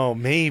don't know.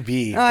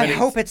 Maybe. I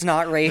hope it's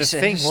not racist.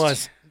 The thing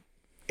was,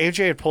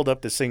 AJ had pulled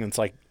up this thing. It's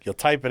like you'll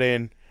type it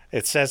in.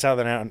 It says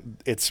how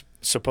it's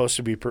supposed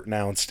to be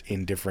pronounced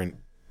in different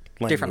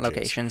languages. Different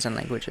locations and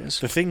languages.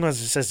 The thing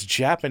was, it says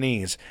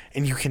Japanese,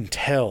 and you can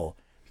tell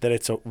that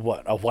it's a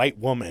white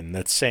woman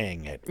that's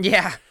saying it.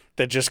 Yeah.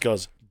 That just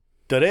goes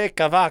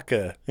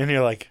Drekavaka, and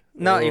you're like,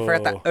 no, you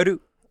forgot that oru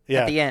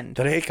at the end.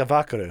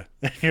 Drekavakaru,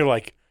 and you're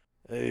like,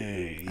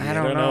 hey, I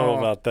don't know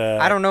about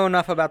that. I don't know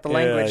enough about the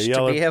language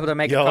to be able to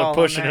make a call. Y'all are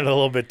pushing it a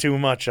little bit too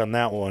much on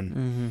that one.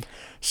 Mm-hmm.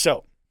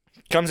 So,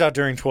 comes out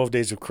during 12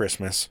 days of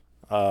Christmas,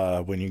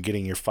 when you're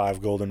getting your 5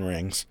 golden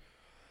rings,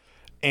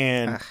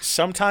 and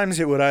sometimes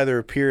it would either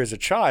appear as a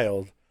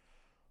child,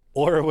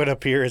 or it would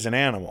appear as an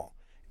animal.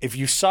 If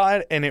you saw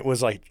it and it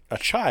was like a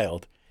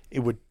child,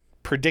 it would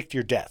predict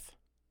your death.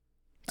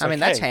 It's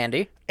that's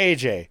handy.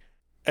 AJ,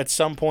 at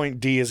some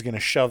point, D is going to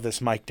shove this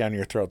mic down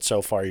your throat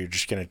so far you're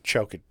just going to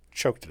choke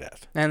to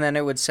death. And then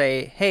it would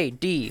say, hey,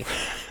 D,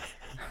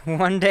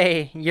 one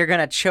day you're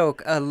going to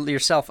choke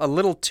yourself a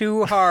little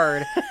too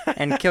hard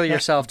and kill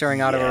yourself during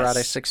autoerotic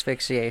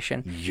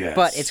asphyxiation. Yes.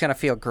 But it's going to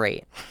feel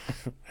great.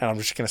 And I'm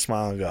just going to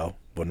smile and go,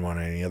 wouldn't want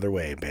it any other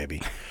way,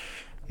 baby.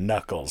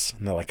 Knuckles.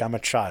 And they're like, I'm a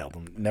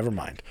child. Never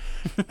mind.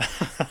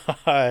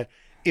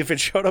 If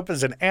it showed up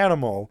as an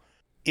animal,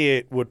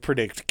 it would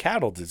predict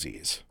cattle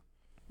disease.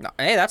 No,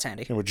 hey, that's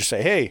handy. It would just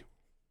say, hey,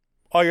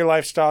 all your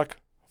livestock,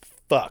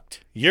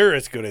 fucked. You're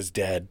as good as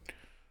dead.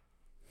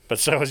 But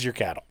so is your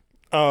cattle.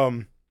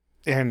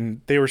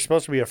 And they were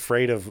supposed to be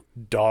afraid of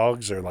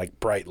dogs or like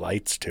bright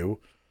lights too.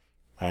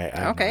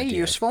 Okay,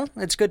 useful.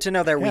 It's good to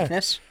know their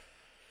weakness.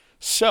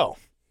 So,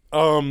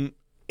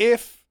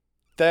 if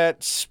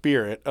that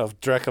spirit of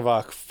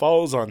Drekavak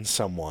falls on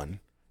someone,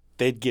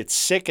 they'd get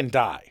sick and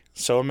die.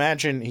 So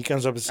imagine he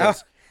comes up and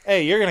says,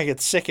 hey, you're gonna get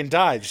sick and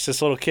die. Just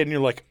this little kid, and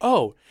you're like,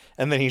 oh,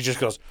 and then he just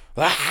goes,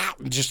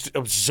 just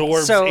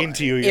absorbs So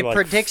into you. You're it like,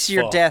 predicts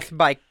your fuck. death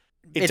by.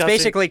 It's doesn't-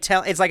 basically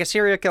it's like a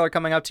serial killer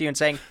coming up to you and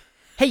saying,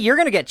 "Hey, you're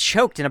gonna get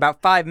choked in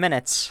about 5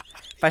 minutes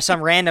by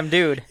some random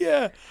dude."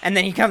 Yeah, And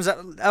then he comes up.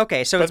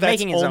 Okay, so but it's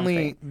making his own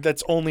fate.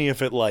 That's only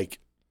if it like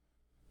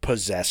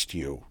possessed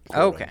you.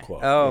 Quote Okay.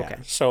 unquote. Oh, Yeah. okay.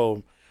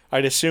 So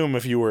I'd assume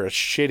if you were a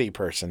shitty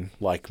person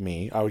like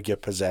me, I would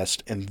get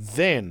possessed, and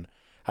then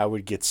I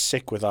would get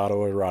sick with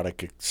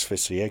autoerotic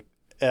asphyxiation.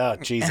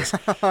 Jesus,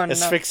 Oh, no.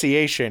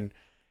 asphyxiation.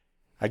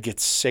 I'd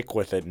get sick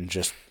with it and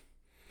just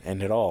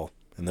end it all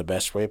in the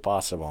best way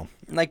possible.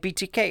 Like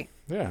BTK,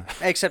 Yeah.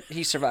 except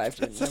he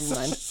survived. Never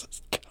mind.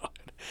 God.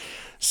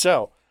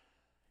 So,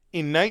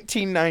 in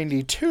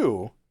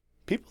 1992,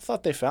 people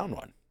thought they found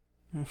one.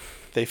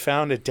 They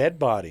found a dead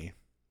body,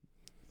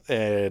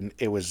 and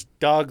it was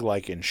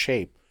dog-like in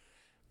shape,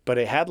 but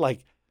it had like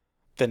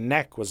the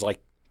neck was like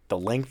the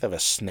length of a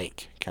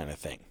snake kind of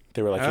thing.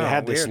 They were like, Oh, it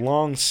had this weird.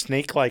 long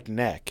snake-like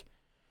neck,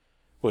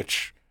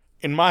 which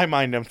in my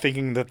mind, I'm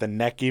thinking that the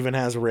neck even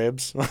has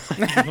ribs.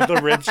 The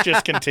ribs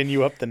just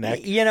continue up the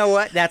neck. You know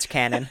what? That's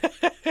canon.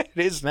 It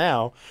is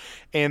now.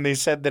 And they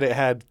said that it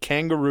had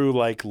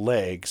kangaroo-like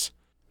legs.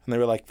 And they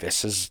were like,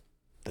 this is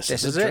This a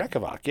is it?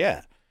 Drekavac,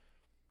 yeah.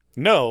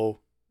 No,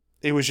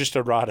 it was just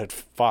a rotted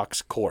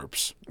fox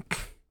corpse.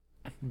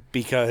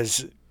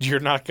 Because you're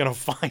not going to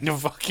find a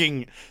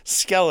fucking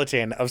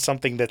skeleton of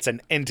something that's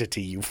an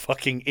entity, you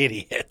fucking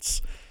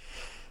idiots.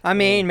 I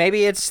mean,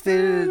 maybe it's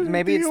the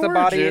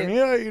body. origin,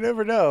 yeah, you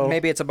never know.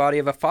 Maybe it's a body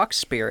of a fox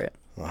spirit.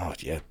 Oh,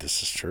 yeah,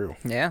 this is true.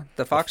 Yeah,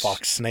 the The fox.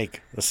 fox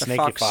snake. The The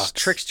snaky fox.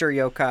 trickster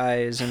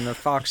yokais and the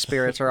fox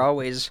spirits are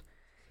always,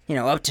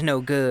 up to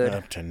no good.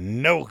 Up to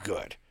no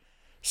good.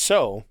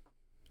 So,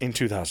 in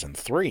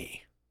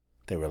 2003,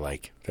 they were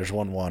like, there's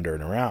one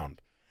wandering around.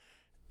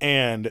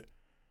 And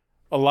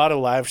a lot of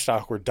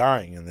livestock were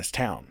dying in this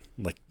town.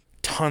 Like,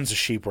 tons of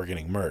sheep were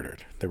getting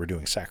murdered. They were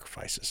doing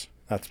sacrifices.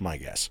 That's my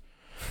guess.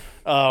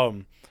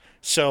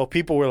 So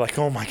people were like,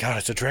 oh my God,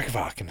 it's a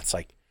Drekavac. And it's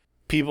like,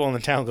 people in the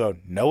town go,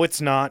 no, it's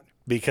not,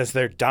 because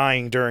they're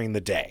dying during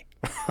the day.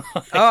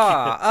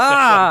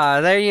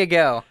 There you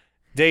go.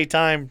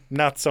 Daytime,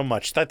 not so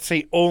much. That's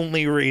the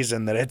only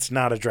reason that it's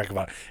not a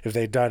Drekavac. If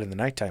they died in the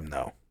nighttime,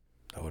 though,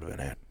 that would have been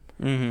it.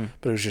 Mm-hmm.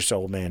 But it was just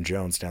old man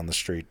Jones down the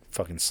street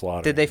fucking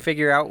slaughtering. Did they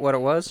figure out what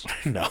it was?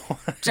 No.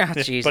 Ah,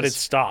 Jesus. But it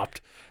stopped.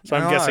 So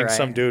I'm All guessing right.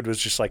 some dude was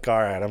just like, all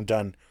right, I'm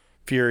done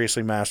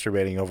furiously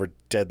masturbating over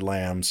dead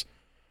lambs.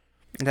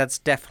 That's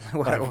definitely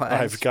what it was.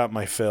 I've got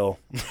my fill.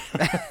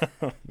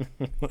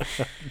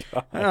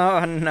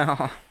 Oh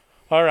no.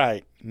 All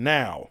right,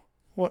 now,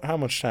 how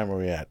much time are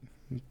we at?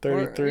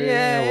 33?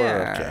 Yeah,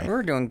 We're okay.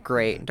 We're doing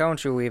great.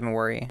 Don't you even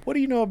worry. What do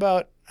you know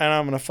about, and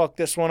I'm going to fuck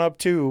this one up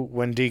too,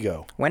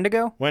 Wendigo?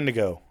 Wendigo?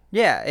 Wendigo.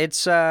 Yeah,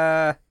 it's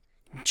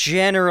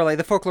generally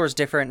the folklore is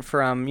different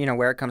from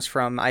where it comes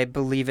from. I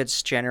believe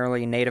it's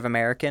generally Native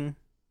American,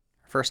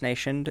 First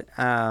Nation.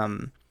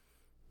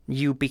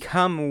 You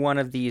become one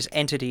of these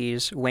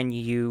entities when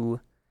you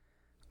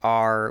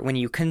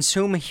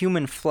consume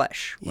human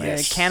flesh.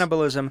 Yes.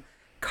 Cannibalism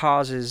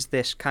causes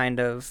this kind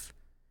of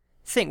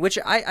thing, which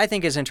I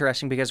think is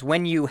interesting because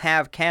when you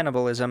have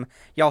cannibalism,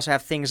 you also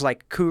have things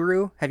like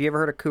kuru. Have you ever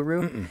heard of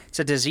kuru? Mm-mm. It's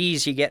a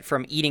disease you get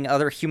from eating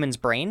other humans'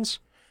 brains.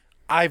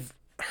 I've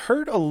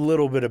heard a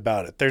little bit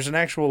about it. There's an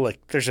actual,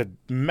 there's a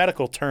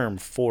medical term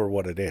for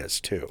what it is,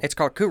 too. It's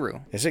called kuru.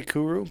 Is it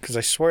kuru? Because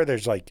I swear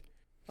there's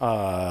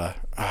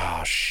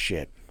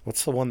shit.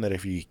 What's the one that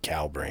if you eat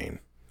cow brain?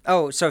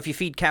 Oh, so if you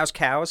feed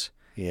cows,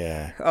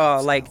 Yeah.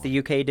 like the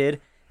UK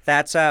did,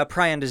 that's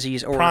prion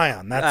disease or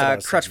Prion, that's what I was thinking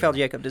of.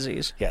 Crutchfield-Jakob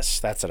disease. Yes,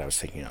 that's what I was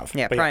thinking of.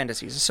 Yeah, But prion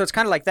disease. So it's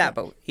kind of like that,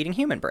 but eating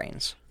human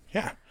brains.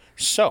 Yeah.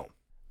 So,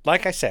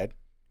 like I said,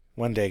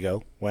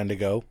 Wendigo,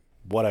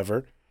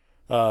 whatever.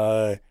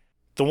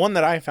 The one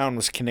that I found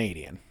was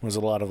Canadian. Was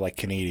a lot of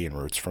Canadian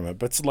roots from it,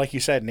 but it's like you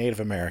said, Native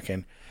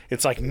American.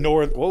 It's like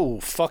North. Whoa,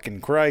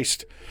 fucking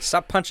Christ!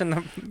 Stop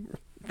punching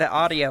the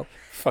audio.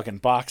 Fucking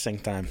boxing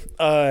time.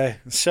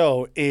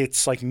 So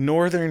it's like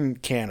northern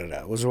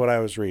Canada was what I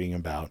was reading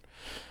about,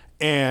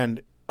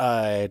 and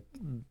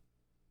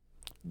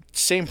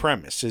same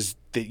premise is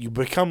that you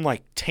become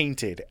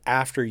tainted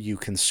after you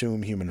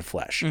consume human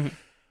flesh, Mm-hmm.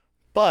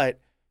 but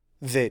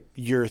that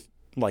your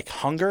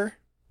hunger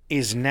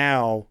is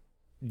now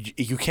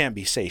you can't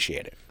be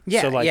satiated.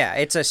 Yeah, so, yeah.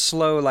 It's a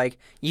slow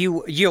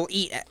you'll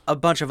eat a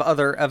bunch of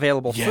other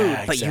available Yeah, food,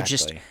 but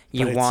exactly.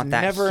 you But it's want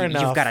that. never You've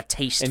enough, got a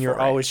taste, and you're for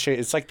it. always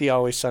it's like the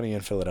Always Sunny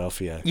in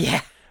Philadelphia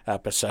Yeah.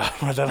 episode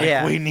where they're like,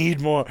 Yeah. we need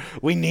more,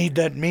 we need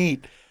that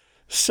meat.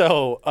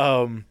 So,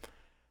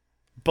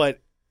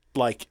 but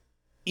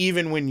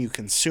even when you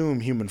consume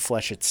human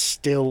flesh, it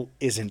still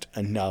isn't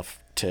enough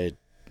to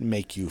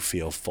make you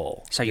feel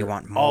full. So you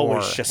want more.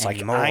 Always just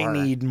and I more.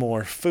 need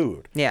more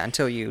food. Yeah,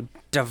 until you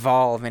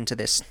devolve into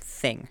this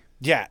thing.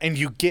 Yeah, and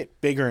you get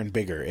bigger and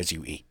bigger as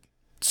you eat.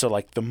 So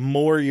the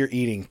more you're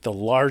eating, the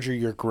larger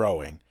you're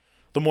growing.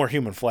 The more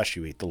human flesh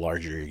you eat, the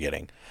larger you're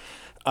getting.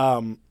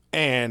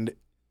 And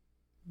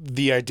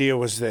the idea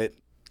was that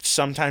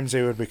sometimes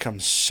they would become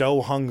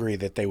so hungry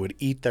that they would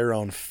eat their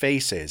own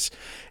faces,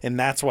 and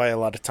that's why a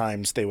lot of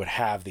times they would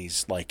have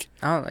these like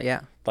Oh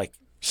yeah.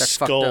 That's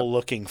fucked up.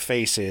 skull-looking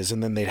faces,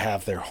 and then they'd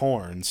have their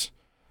horns.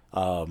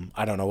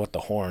 I don't know what the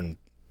horn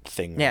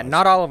thing Yeah, was.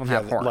 not all of them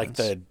have horns. Like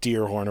the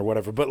deer horn or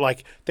whatever, but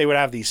like they would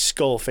have these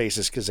skull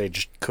faces because they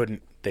just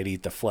couldn't. They'd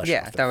eat the flesh. Yeah,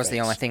 off that their was the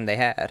face. only thing they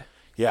had.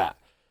 Yeah.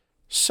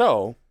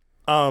 So,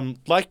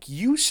 like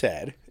you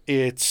said,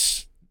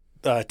 it's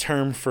a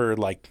term for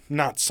like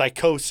not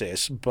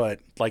psychosis, but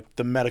like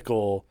the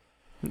medical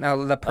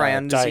No, the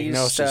prion disease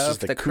diagnosis stuff, is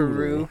the kuru.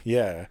 kuru.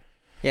 Yeah.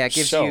 Yeah,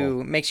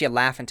 it makes you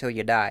laugh until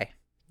you die.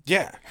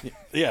 Yeah.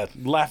 Yeah.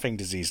 Laughing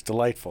disease.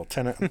 Delightful.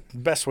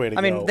 Best way to go.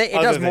 I mean, it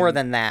does more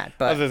than that,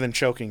 but other than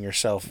choking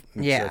yourself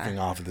and Yeah. jerking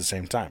off at the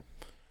same time.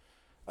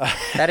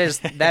 that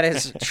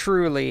is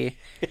truly,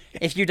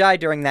 if you die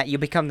during that, you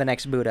become the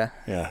next Buddha.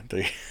 Yeah.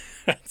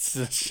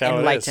 That's how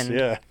Enlightened. it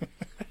is.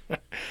 Yeah.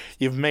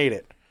 You've made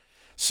it.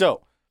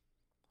 So,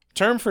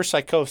 term for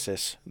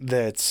psychosis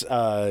that's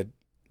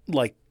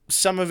like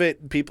some of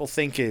it people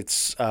think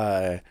it's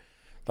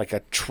like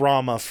a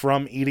trauma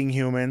from eating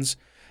humans,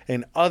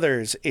 and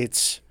others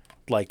it's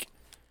like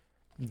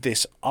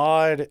this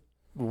odd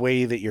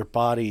way that your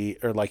body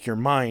or like your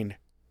mind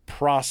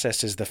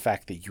processes the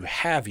fact that you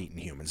have eaten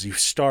humans. You've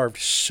starved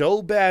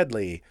so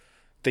badly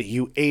that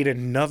you ate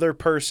another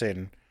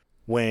person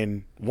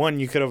when, one,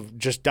 you could have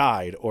just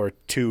died, or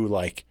two,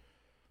 like,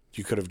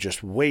 you could have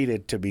just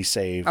waited to be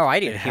saved. Oh,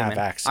 I'd eat and a have human.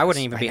 access. I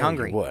wouldn't even be know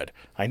hungry. You would.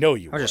 I know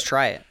you I'll would. just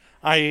try it.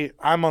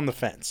 I'm on the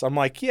fence. I'm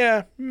like,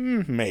 yeah,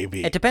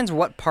 maybe. It depends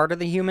what part of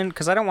the human,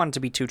 because I don't want it to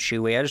be too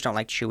chewy. I just don't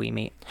like chewy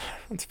meat.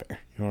 That's fair.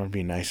 You want to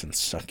be nice and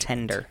sucky.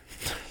 Tender.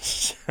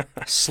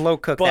 Slow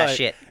cook But that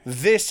shit.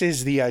 this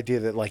is the idea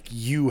that like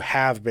you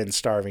have been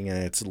starving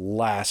and it's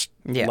last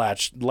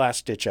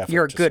ditch effort.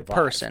 You're a to good survive.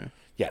 person.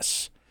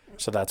 Yes.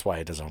 So that's why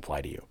it doesn't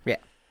apply to you. Yeah.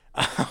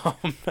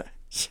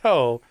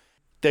 So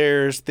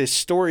there's this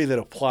story that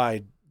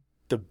applied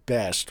the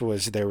best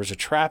was there was a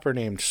trapper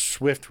named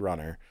Swift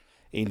Runner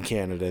in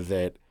Canada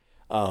that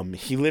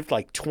he lived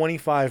like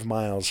 25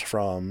 miles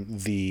from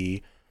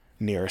the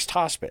nearest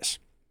hospice.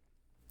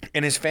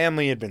 And his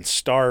family had been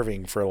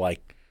starving for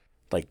like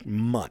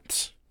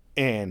months,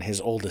 and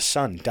his oldest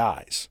son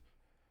dies.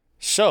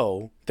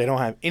 So they don't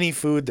have any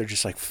food. They're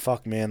just like,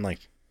 fuck, man,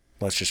 like,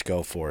 let's just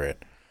go for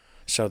it.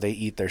 So they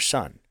eat their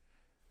son.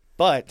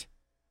 But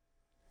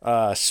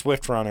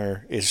Swift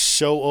Runner is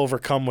so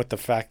overcome with the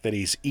fact that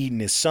he's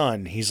eaten his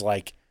son, he's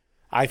like,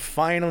 I've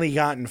finally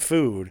gotten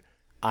food.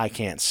 I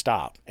can't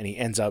stop. And he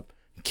ends up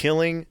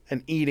killing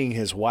and eating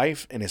his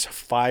wife and his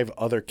 5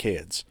 other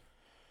kids.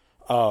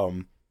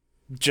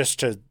 Just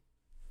to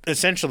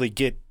essentially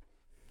get,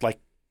 like,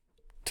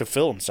 to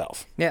fill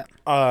himself. Yeah.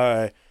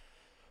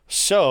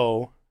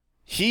 So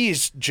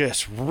he's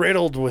just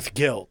riddled with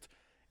guilt.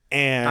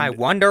 And I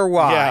wonder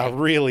why. yeah,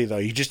 really, though.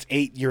 You just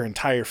ate your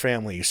entire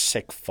family, you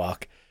sick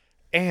fuck.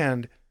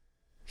 And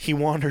he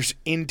wanders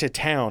into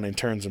town and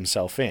turns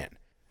himself in.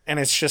 And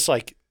it's just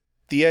like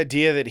the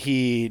idea that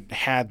he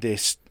had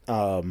this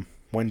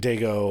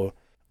Wendigo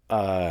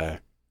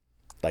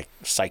like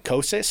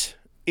psychosis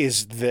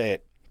is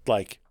that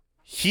like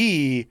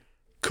he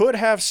could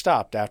have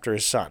stopped after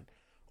his son,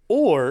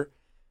 or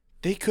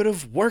they could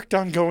have worked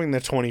on going the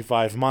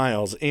 25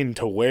 miles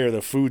into where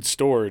the food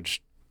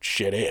storage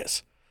shit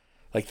is.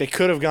 Like they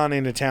could have gone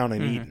into town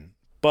and eaten,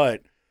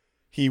 but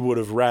he would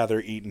have rather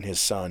eaten his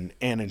son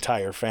and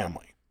entire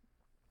family.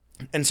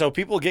 And so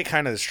people get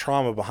kind of this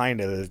trauma behind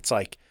it. It's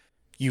like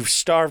you've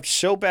starved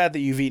so bad that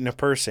you've eaten a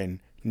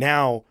person.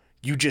 Now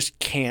you just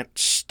can't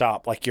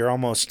stop. Like you're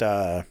almost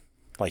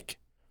like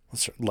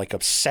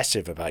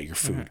obsessive about your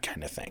food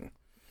kind of thing.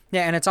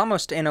 Yeah, and it's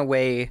almost in a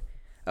way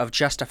of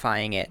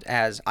justifying it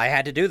as I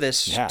had to do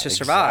this to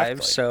survive,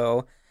 exactly.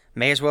 so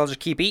may as well just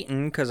keep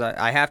eating because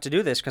I have to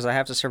do this because I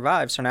have to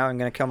survive, so now I'm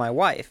going to kill my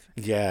wife.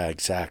 Yeah,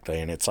 exactly.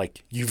 And it's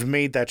like you've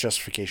made that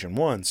justification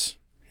once,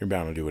 you're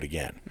bound to do it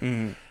again.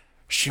 Mm.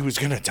 She was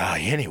going to die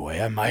anyway.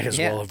 I might as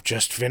well have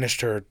just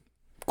finished her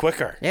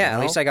quicker. Yeah, at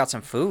least I got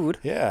some food.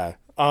 Yeah.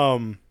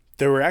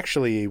 There were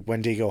actually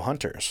Wendigo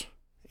hunters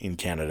in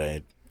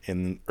Canada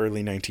in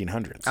early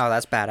 1900s. Oh,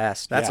 that's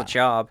badass. That's Yeah. a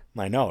job.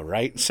 I know,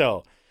 right?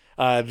 So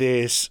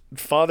this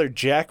father,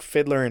 Jack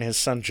Fiddler, and his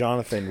son,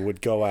 Jonathan,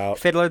 would go out.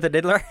 Fiddler the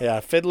Diddler? Yeah,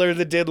 Fiddler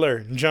the Diddler.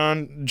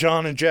 John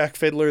and Jack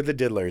Fiddler the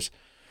Diddlers.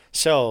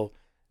 So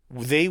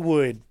they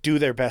would do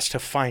their best to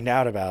find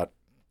out about,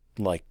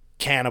 like,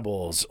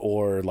 cannibals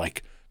or,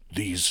 like,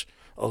 these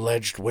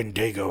alleged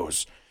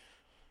Wendigos.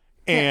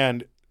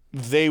 And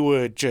they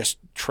would just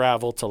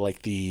travel to,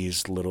 like,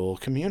 these little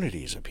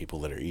communities of people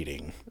that are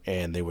eating.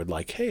 And they would,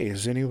 like, hey,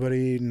 is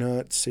anybody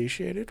not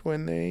satiated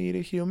when they eat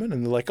a human?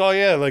 And they're like, oh,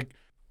 yeah, like,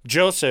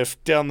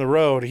 Joseph down the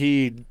road,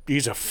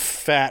 he's a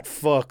fat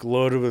fuck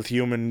loaded with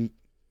human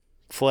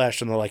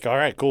flesh. And they're like, all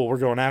right, cool, we're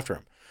going after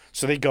him.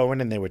 So they go in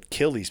and they would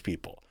kill these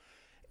people.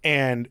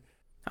 And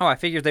Oh, I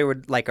figured they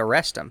would, like,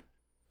 arrest him.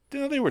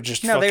 they were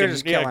just No, fucking they were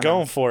just killing going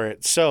them. for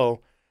it. So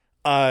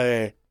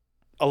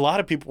a lot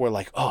of people were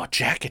like, oh,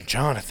 Jack and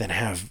Jonathan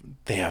have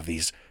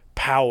these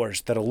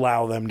powers that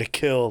allow them to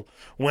kill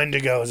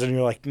Wendigos. And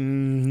you're like,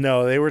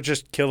 no, they were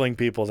just killing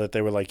people that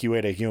they were like, you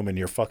ate a human,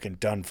 you're fucking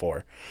done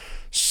for.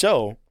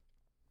 So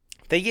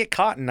they get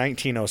caught in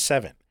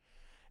 1907.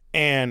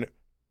 And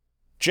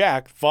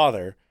Jack,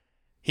 father,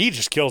 he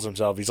just kills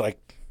himself. He's like,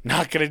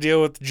 not going to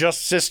deal with the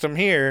justice system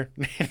here.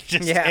 It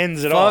just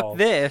ends it all. Fuck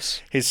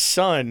this. His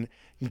son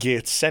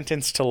gets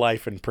sentenced to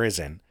life in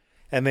prison.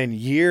 And then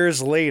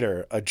years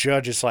later, a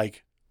judge is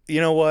like,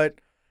 you know what?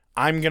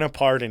 I'm going to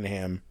pardon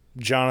him.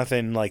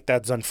 Jonathan, like,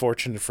 that's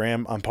unfortunate for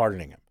him. I'm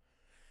pardoning him.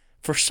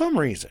 For some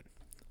reason,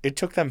 it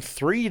took them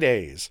 3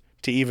 days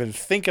to even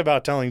think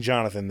about telling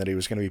Jonathan that he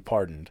was going to be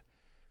pardoned.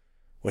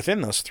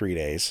 Within those 3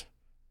 days,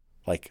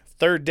 like,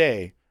 third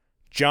day,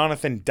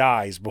 Jonathan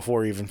dies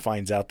before he even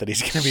finds out that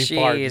he's going to be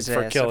pardoned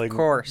for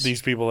killing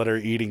these people that are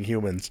eating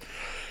humans.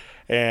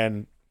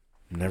 And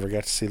never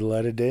got to see the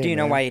light of day. Do you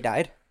know why he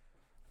died?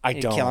 I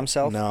Did don't. he kill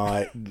himself?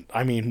 No,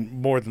 I mean,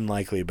 more than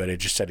likely, but it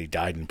just said he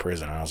died in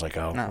prison. I was like,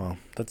 oh, No. well,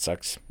 that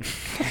sucks.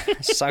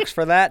 Sucks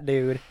for that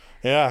dude.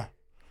 Yeah.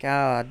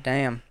 God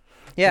damn.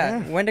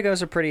 Yeah,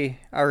 Wendigos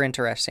are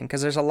interesting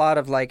because there's a lot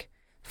of like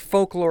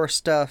folklore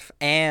stuff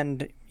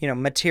and, you know,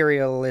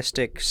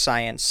 materialistic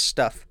science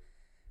stuff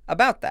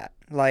about that.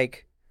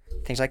 Like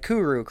things like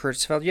Kuru,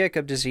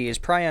 Creutzfeldt-Jakob disease,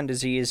 prion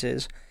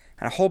diseases,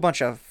 and a whole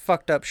bunch of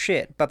fucked up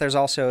shit. But there's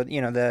also,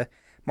 you know, the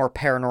more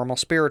paranormal,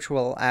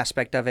 spiritual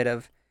aspect of it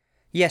of,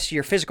 yes,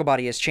 your physical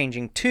body is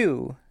changing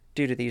too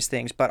due to these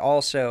things, but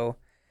also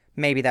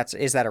maybe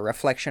is that a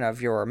reflection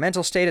of your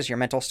mental state? Is your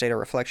mental state a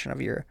reflection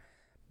of your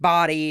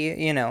body?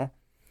 You know,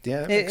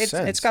 Yeah, that makes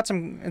sense. It's got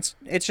some.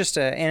 It's just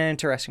an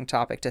interesting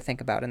topic to think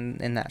about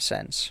in that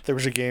sense. There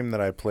was a game that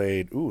I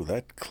played. Ooh,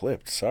 that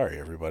clipped. Sorry,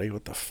 everybody.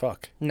 What the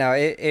fuck? No,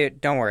 it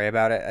don't worry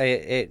about it.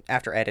 It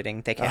after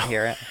editing, they can't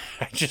hear it.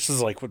 I just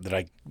was like, what, did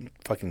I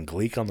fucking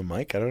gleek on the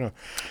mic? I don't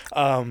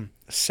know.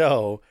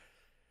 So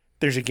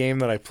there's a game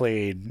that I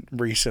played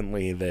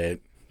recently that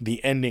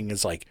the ending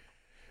is like,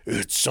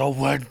 it's a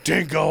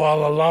Wendigo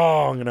all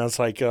along, and I was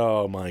like,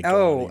 oh my god.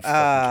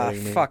 Oh,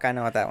 kidding me? fuck! I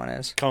know what that one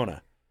is.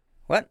 Kona.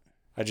 What?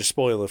 I just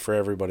spoiled it for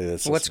everybody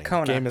that's What's listening.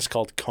 Kona? The game is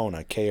called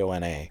Kona,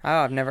 Kona. Oh,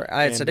 I've never.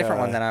 It's a different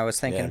one than I was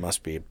thinking. Yeah, it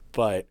must be.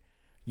 But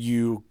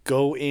you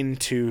go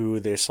into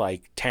this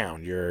like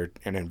town. You're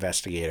an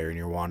investigator, and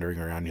you're wandering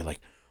around. You're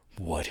like,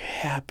 what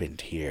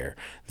happened here?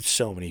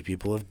 So many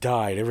people have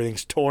died.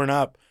 Everything's torn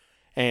up.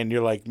 And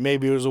you're like,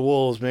 maybe it was the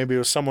wolves. Maybe it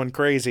was someone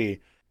crazy.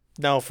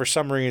 No, for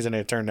some reason,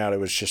 it turned out it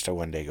was just a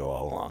Wendigo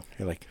all along.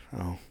 You're like,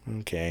 oh,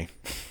 okay.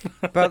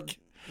 But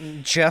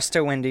just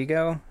a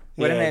Wendigo?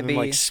 Wouldn't it be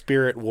like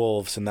spirit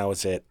wolves, and that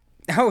was it.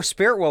 Oh,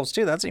 spirit wolves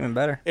too. That's even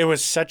better. It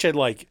was such a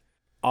like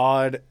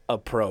odd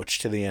approach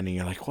to the ending.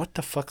 You're like, what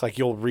the fuck? Like,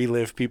 you'll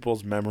relive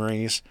people's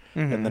memories,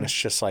 and then it's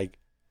just like,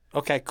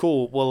 okay,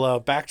 cool. Well,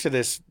 back to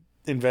this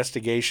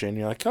investigation.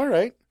 You're like, all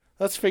right,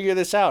 let's figure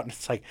this out. And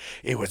it's like,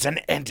 it was an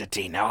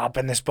entity. Now hop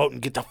in this boat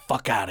and get the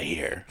fuck out of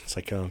here. It's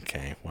like,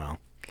 okay, well,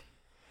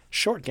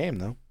 short game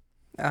though.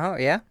 Oh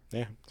yeah.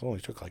 Yeah, it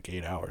only took like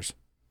 8 hours.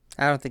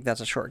 I don't think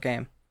that's a short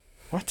game.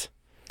 What?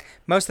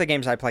 Most of the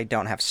games I play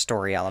don't have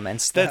story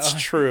elements. Though.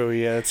 That's true.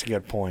 Yeah, that's a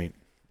good point.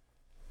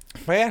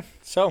 But yeah,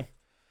 so,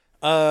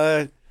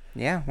 yeah,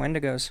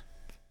 Wendigos.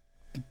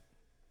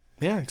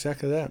 yeah,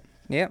 exactly that.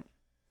 Yep.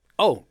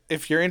 Oh,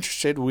 if you're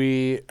interested,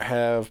 we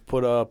have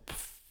put up,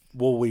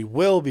 well, we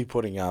will be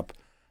putting up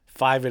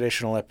 5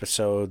 additional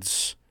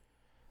episodes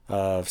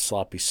of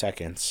Sloppy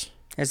Seconds.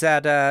 Is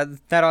that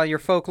all your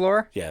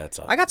folklore? Yeah, that's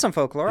all. I got some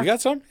folklore. You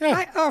got some?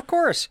 Yeah. Oh, of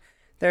course.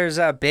 There's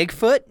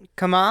Bigfoot.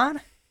 Come on.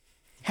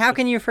 How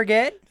can you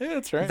forget? Yeah,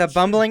 that's right. The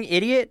bumbling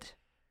idiot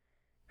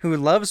who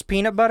loves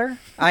peanut butter.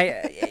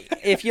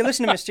 If you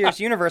listen to Mysterious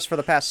Universe for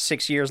the past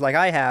 6 years, like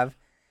I have,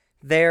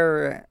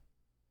 they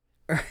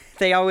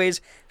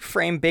always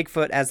frame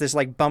Bigfoot as this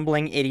like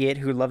bumbling idiot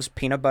who loves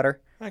peanut butter.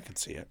 I can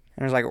see it.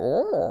 And it's like,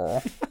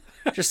 oh,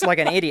 just like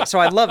an idiot. So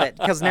I love it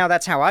because now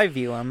that's how I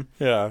view him.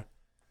 Yeah.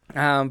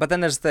 But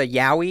then there's the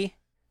Yowie,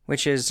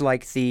 which is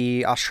like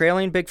the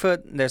Australian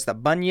Bigfoot. There's the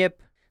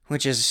Bunyip,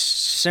 which is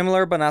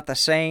similar but not the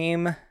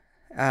same.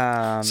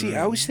 See, I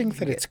always think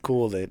that it's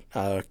cool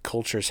that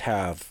cultures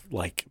have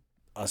like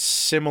a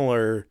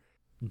similar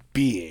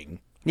being.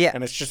 Yeah.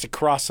 And it's just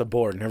across the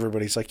board. And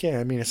everybody's like, yeah,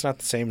 I mean, it's not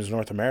the same as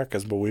North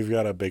America's, but we've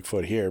got a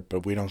Bigfoot here,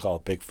 but we don't call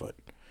it Bigfoot.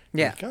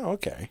 Yeah. Like, oh,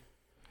 okay.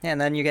 And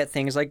then you get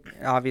things like,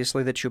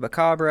 obviously, the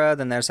Chupacabra.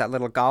 Then there's that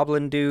little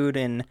goblin dude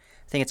in,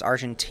 I think it's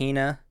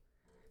Argentina,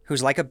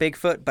 who's like a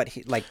Bigfoot, but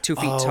like 2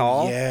 feet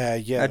tall. Yeah,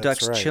 yeah.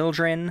 Abducts right.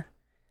 children.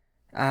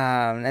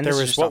 And there this is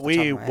was just what off the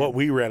top of my what head.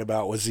 we read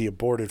about was the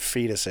aborted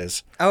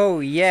fetuses Oh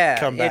yeah,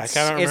 come back. It's,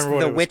 I don't it's remember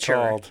what the it was Witcher,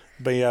 called,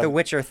 but yeah, the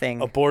Witcher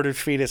thing aborted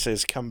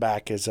fetuses come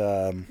back as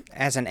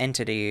as an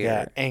entity.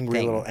 yeah, or angry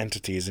thing. little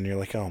entities, and you're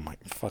like, oh my,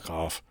 fuck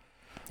off.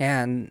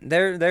 Yeah, and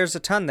there's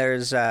a ton.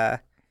 There's a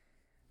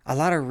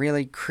lot of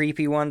really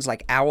creepy ones,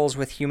 like owls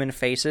with human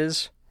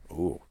faces.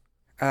 Ooh,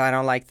 I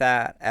don't like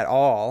that at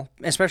all,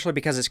 especially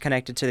because it's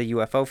connected to the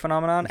UFO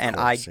phenomenon, and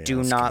I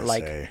do not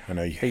like I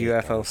know you the hate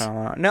UFO those.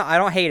 phenomenon. No, I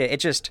don't hate it. It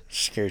just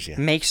Scares you.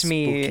 makes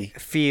me Spooky.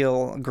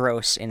 feel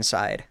gross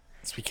inside.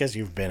 It's because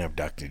you've been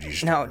abducted. You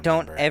just No,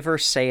 don't remember. ever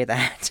say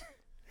that.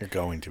 You're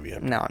going to be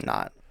abducted. No, I'm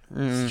not.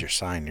 This is your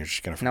sign. You're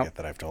just gonna forget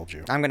that I've told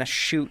you. I'm gonna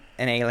shoot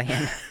an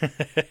alien.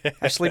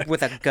 I sleep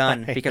with a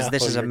gun because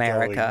this is you're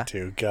America. Going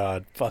to.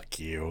 God, fuck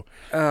you.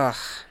 Ugh.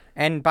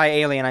 And by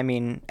alien, I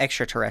mean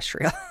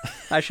extraterrestrial.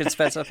 I should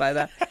specify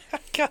that.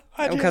 God,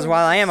 Because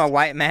while I am a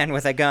white man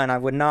with a gun, I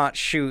would not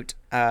shoot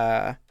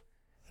an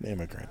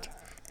immigrant.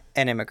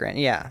 an immigrant.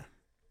 Yeah.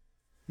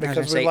 I was Because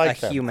gonna we say like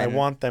a them. human. I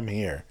want them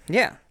here.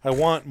 Yeah. I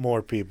want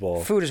more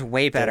people. Food is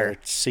way that better. are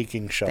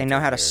seeking shelter. They know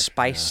how to here.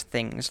 spice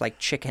things like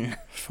chicken. Yeah.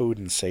 Food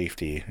and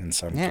safety in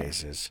some Yeah.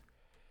 cases.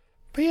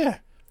 But yeah,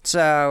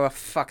 So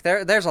fuck,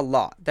 there's a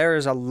lot. There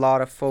is a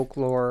lot of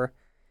folklore,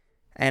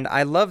 and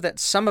I love that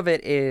some of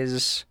it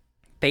is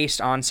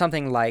based on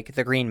something like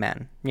the Green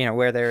Man. You know,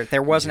 where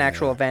there was an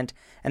actual event,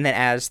 and then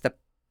as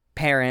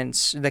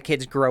the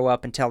kids grow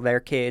up and tell their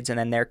kids, and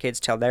then their kids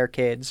tell their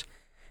kids,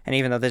 and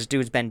even though this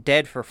dude's been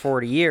dead for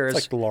 40 years,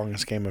 it's like the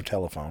longest game of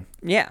telephone.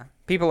 yeah,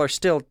 people are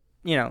still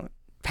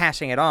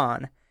passing it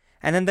on.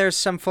 And then there's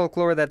some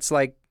folklore that's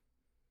like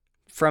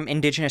from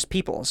indigenous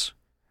peoples,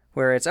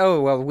 where it's, oh,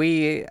 well,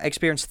 we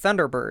experienced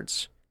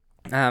thunderbirds.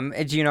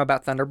 Do you know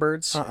about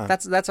thunderbirds?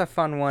 That's a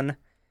fun one,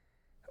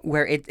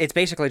 where it's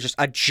basically just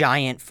a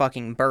giant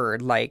fucking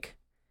bird, like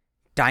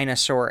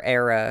dinosaur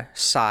era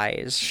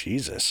size.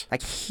 Jesus.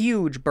 Like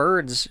huge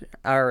birds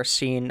are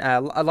seen. A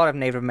lot of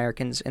Native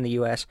Americans in the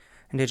U.S.,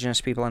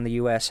 indigenous people in the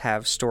U.S.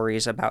 have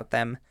stories about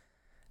them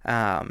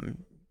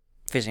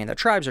visiting their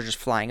tribes or just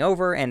flying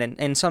over. And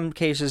in some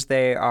cases,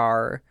 they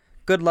are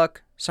good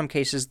luck. Some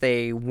cases,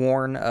 they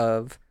warn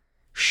of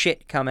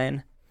shit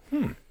coming.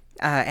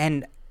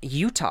 And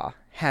Utah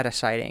had a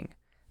sighting.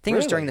 I think it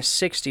was during the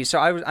 60s. So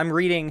I'm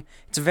reading.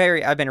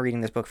 I've been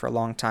reading this book for a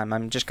long time.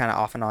 I'm just kind of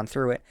off and on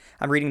through it.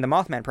 I'm reading The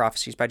Mothman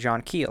Prophecies by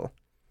John Keel.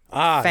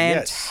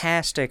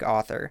 Fantastic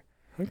author.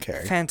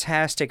 Okay.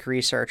 Fantastic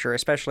researcher,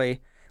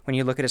 especially when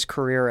you look at his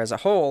career as a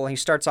whole. He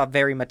starts off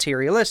very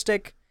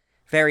materialistic,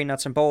 very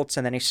nuts and bolts,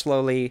 and then he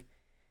slowly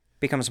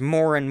becomes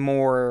more and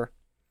more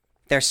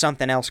there's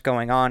something else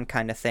going on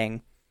kind of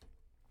thing.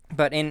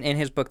 But in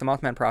his book, The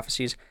Mothman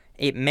Prophecies,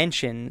 it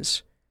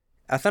mentions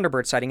a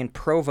Thunderbird sighting in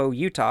Provo,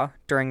 Utah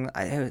during,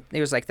 it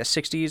was like the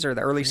 60s or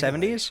the early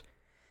 70s.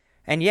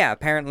 And yeah,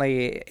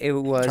 apparently it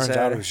was... Turns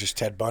out it was just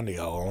Ted Bundy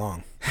all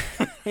along.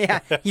 Yeah,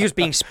 he was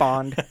being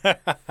spawned.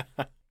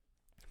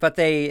 But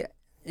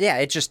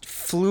it just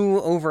flew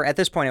over. At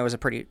this point, it was a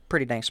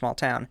pretty dang small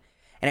town.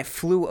 And it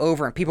flew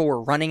over, and people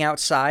were running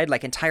outside,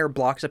 like entire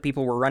blocks of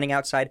people were running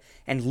outside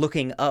and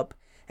looking up.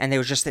 And there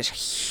was just this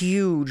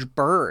huge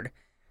bird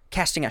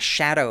casting a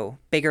shadow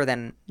bigger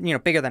than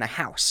a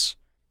house.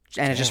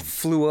 And it just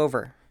flew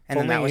over. And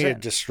then that was he it.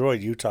 had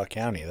destroyed Utah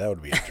County. That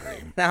would be a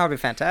dream. That would be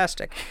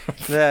fantastic.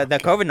 The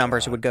COVID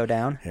numbers would go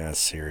down. Yeah,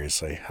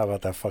 seriously. How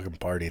about that fucking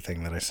party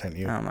thing that I sent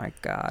you? Oh my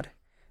God.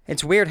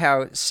 It's weird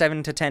how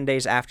 7 to 10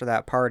 days after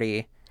that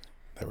party,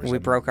 we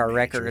broke our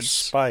records.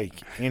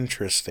 Spike.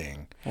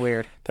 Interesting.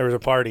 Weird. There was a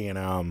party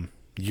in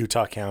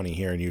Utah County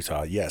here in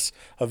Utah. Yes.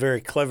 A very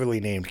cleverly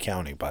named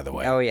county, by the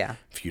way. Oh, yeah.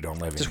 If you don't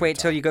live in Just wait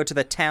till you go to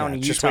the town,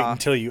 Utah. Just wait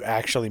until you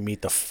actually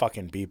meet the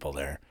fucking people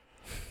there.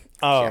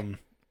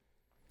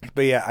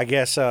 But yeah, I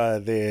guess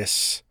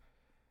this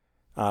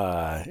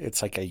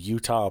it's like a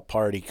Utah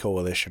Party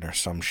Coalition or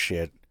some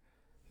shit.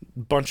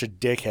 Bunch of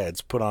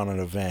dickheads put on an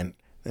event,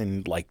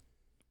 and like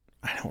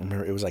I don't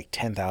remember, it was like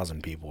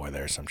 10,000 people were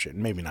there or some shit.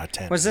 Maybe not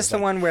 10. Was this the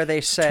one where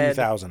they said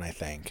 2,000, I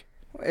think.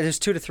 It was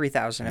 2,000 to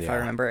 3,000 if I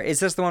remember.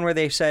 Is this the one where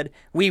they said,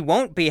 "We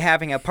won't be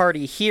having a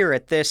party here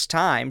at this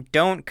time.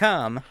 Don't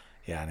come."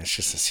 Yeah, and it's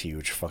just this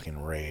huge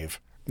fucking rave.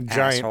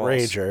 Giant Assholes.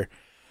 rager.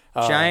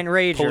 Giant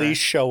rager. Police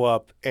show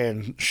up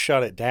and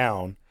shut it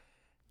down,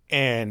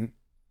 and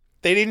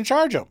they didn't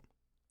charge them.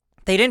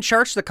 They didn't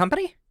charge the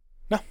company?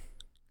 No.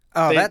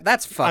 Oh,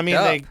 that's fucked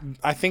up.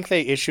 I think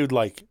they issued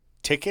like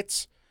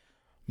tickets,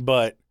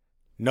 but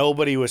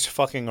nobody was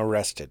fucking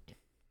arrested.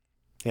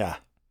 Yeah.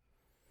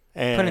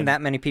 And putting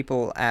that many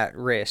people at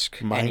risk,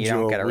 and you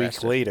don't get a week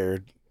arrested.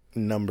 later,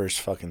 numbers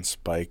fucking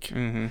spike.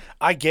 Mm-hmm.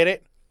 I get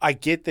it. I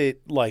get that,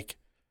 like,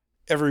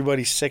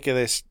 everybody's sick of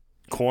this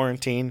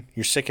quarantine.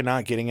 You're sick of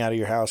not getting out of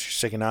your house. You're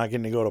sick of not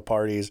getting to go to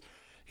parties.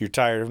 You're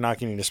tired of not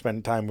getting to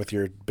spend time with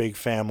your big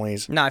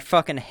families. No, I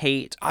fucking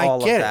hate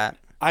all of that.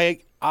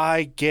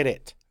 I get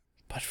it.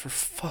 But for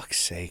fuck's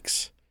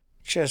sakes,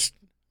 just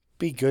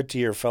be good to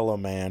your fellow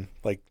man.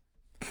 Like,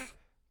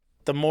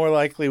 the more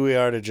likely we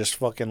are to just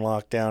fucking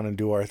lock down and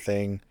do our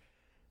thing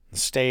and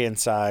stay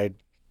inside,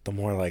 the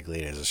more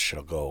likely it is this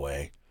shit'll go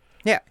away.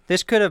 Yeah,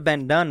 this could have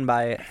been done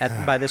by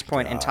this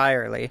point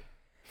entirely.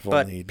 If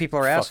But only people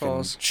are fucking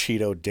assholes.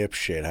 Cheeto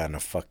dipshit hadn't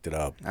have fucked it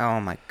up. Oh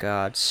my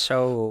God,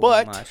 so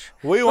But much.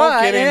 we won't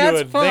But get into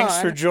that's it. Thanks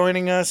fun. for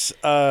joining us.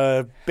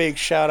 Big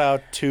shout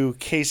out to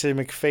Casey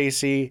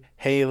McFacey,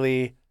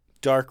 Haley,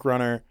 Dark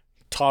Runner,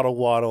 Toddle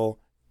Waddle,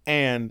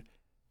 and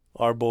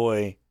our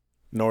boy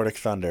Nordic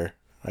Thunder.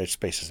 I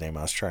spaced his name.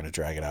 I was trying to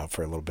drag it out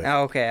for a little bit.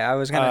 Oh, okay, I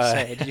was going to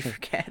say, did you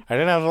forget? I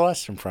didn't have the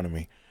list in front of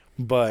me.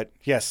 But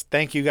yes,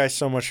 thank you guys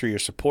so much for your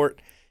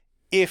support.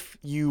 If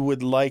you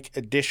would like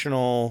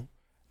additional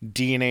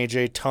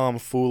D&AJ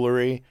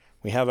tomfoolery,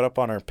 we have it up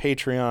on our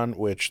Patreon,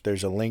 which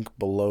there's a link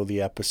below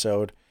the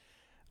episode.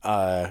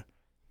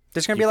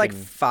 There's going to be like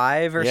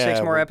 5 or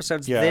 6 more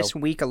episodes yeah. this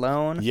week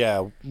alone.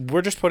 Yeah,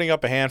 we're just putting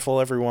up a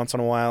handful every once in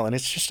a while, and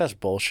it's just us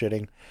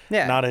bullshitting.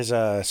 Yeah. Not as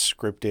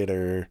scripted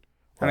or...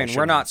 I mean,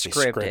 we're not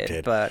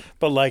scripted,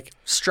 but like...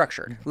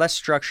 structured. Less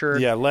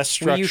structured. Yeah, less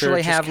structured. We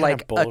usually have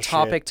like bullshit. a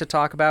topic to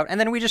talk about, and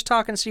then we just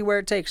talk and see where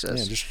it takes us.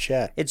 Yeah, just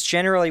chat. It's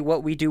generally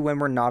what we do when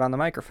we're not on the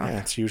microphone. Yeah,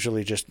 it's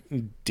usually just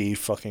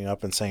fucking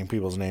up and saying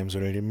people's names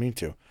when I didn't mean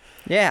to.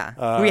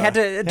 Yeah, we had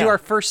to do our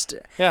first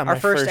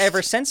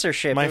ever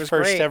censorship. My it was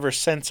first great. ever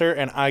censor,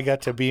 and I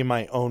got to be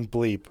my own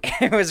bleep.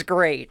 It was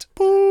great.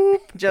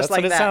 Boop. Just That's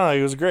like what that. It sounded like.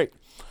 It was great.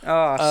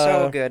 Oh,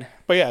 so good.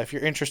 But yeah, if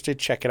you're interested,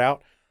 check it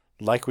out.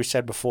 Like we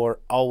said before,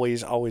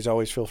 always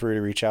feel free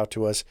to reach out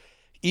to us.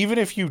 Even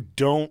if you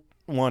don't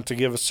want to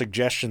give us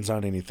suggestions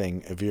on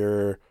anything, if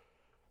you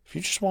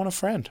just want a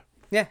friend.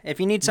 Yeah, if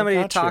you need somebody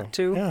to talk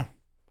to. Yeah.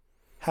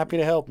 Happy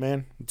to help,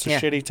 man. It's a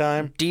shitty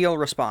time. Deal,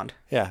 respond.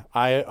 Yeah,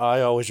 I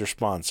always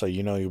respond, so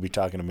you know you'll be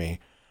talking to me.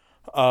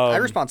 I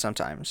respond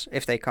sometimes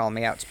if they call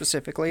me out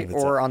specifically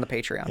or on the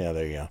Patreon. Yeah,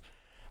 there you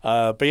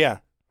go. But yeah,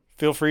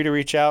 feel free to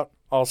reach out.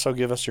 Also,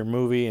 give us your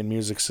movie and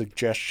music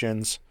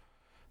suggestions.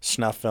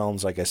 Snuff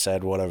films, like I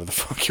said, whatever the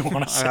fuck you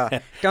want to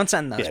say. Don't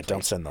send those. Yeah, please.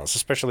 don't send those,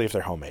 especially if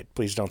they're homemade.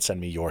 Please don't send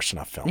me your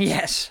snuff films.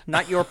 Yes,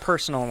 not your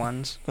personal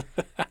ones.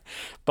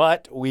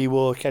 But we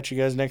will catch you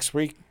guys next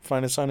week.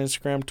 Find us on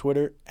Instagram,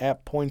 Twitter,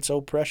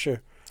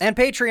 @PointsOPressure. And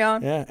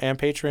Patreon. Yeah, and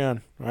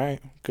Patreon. All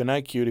right. Good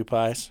night, cutie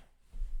pies.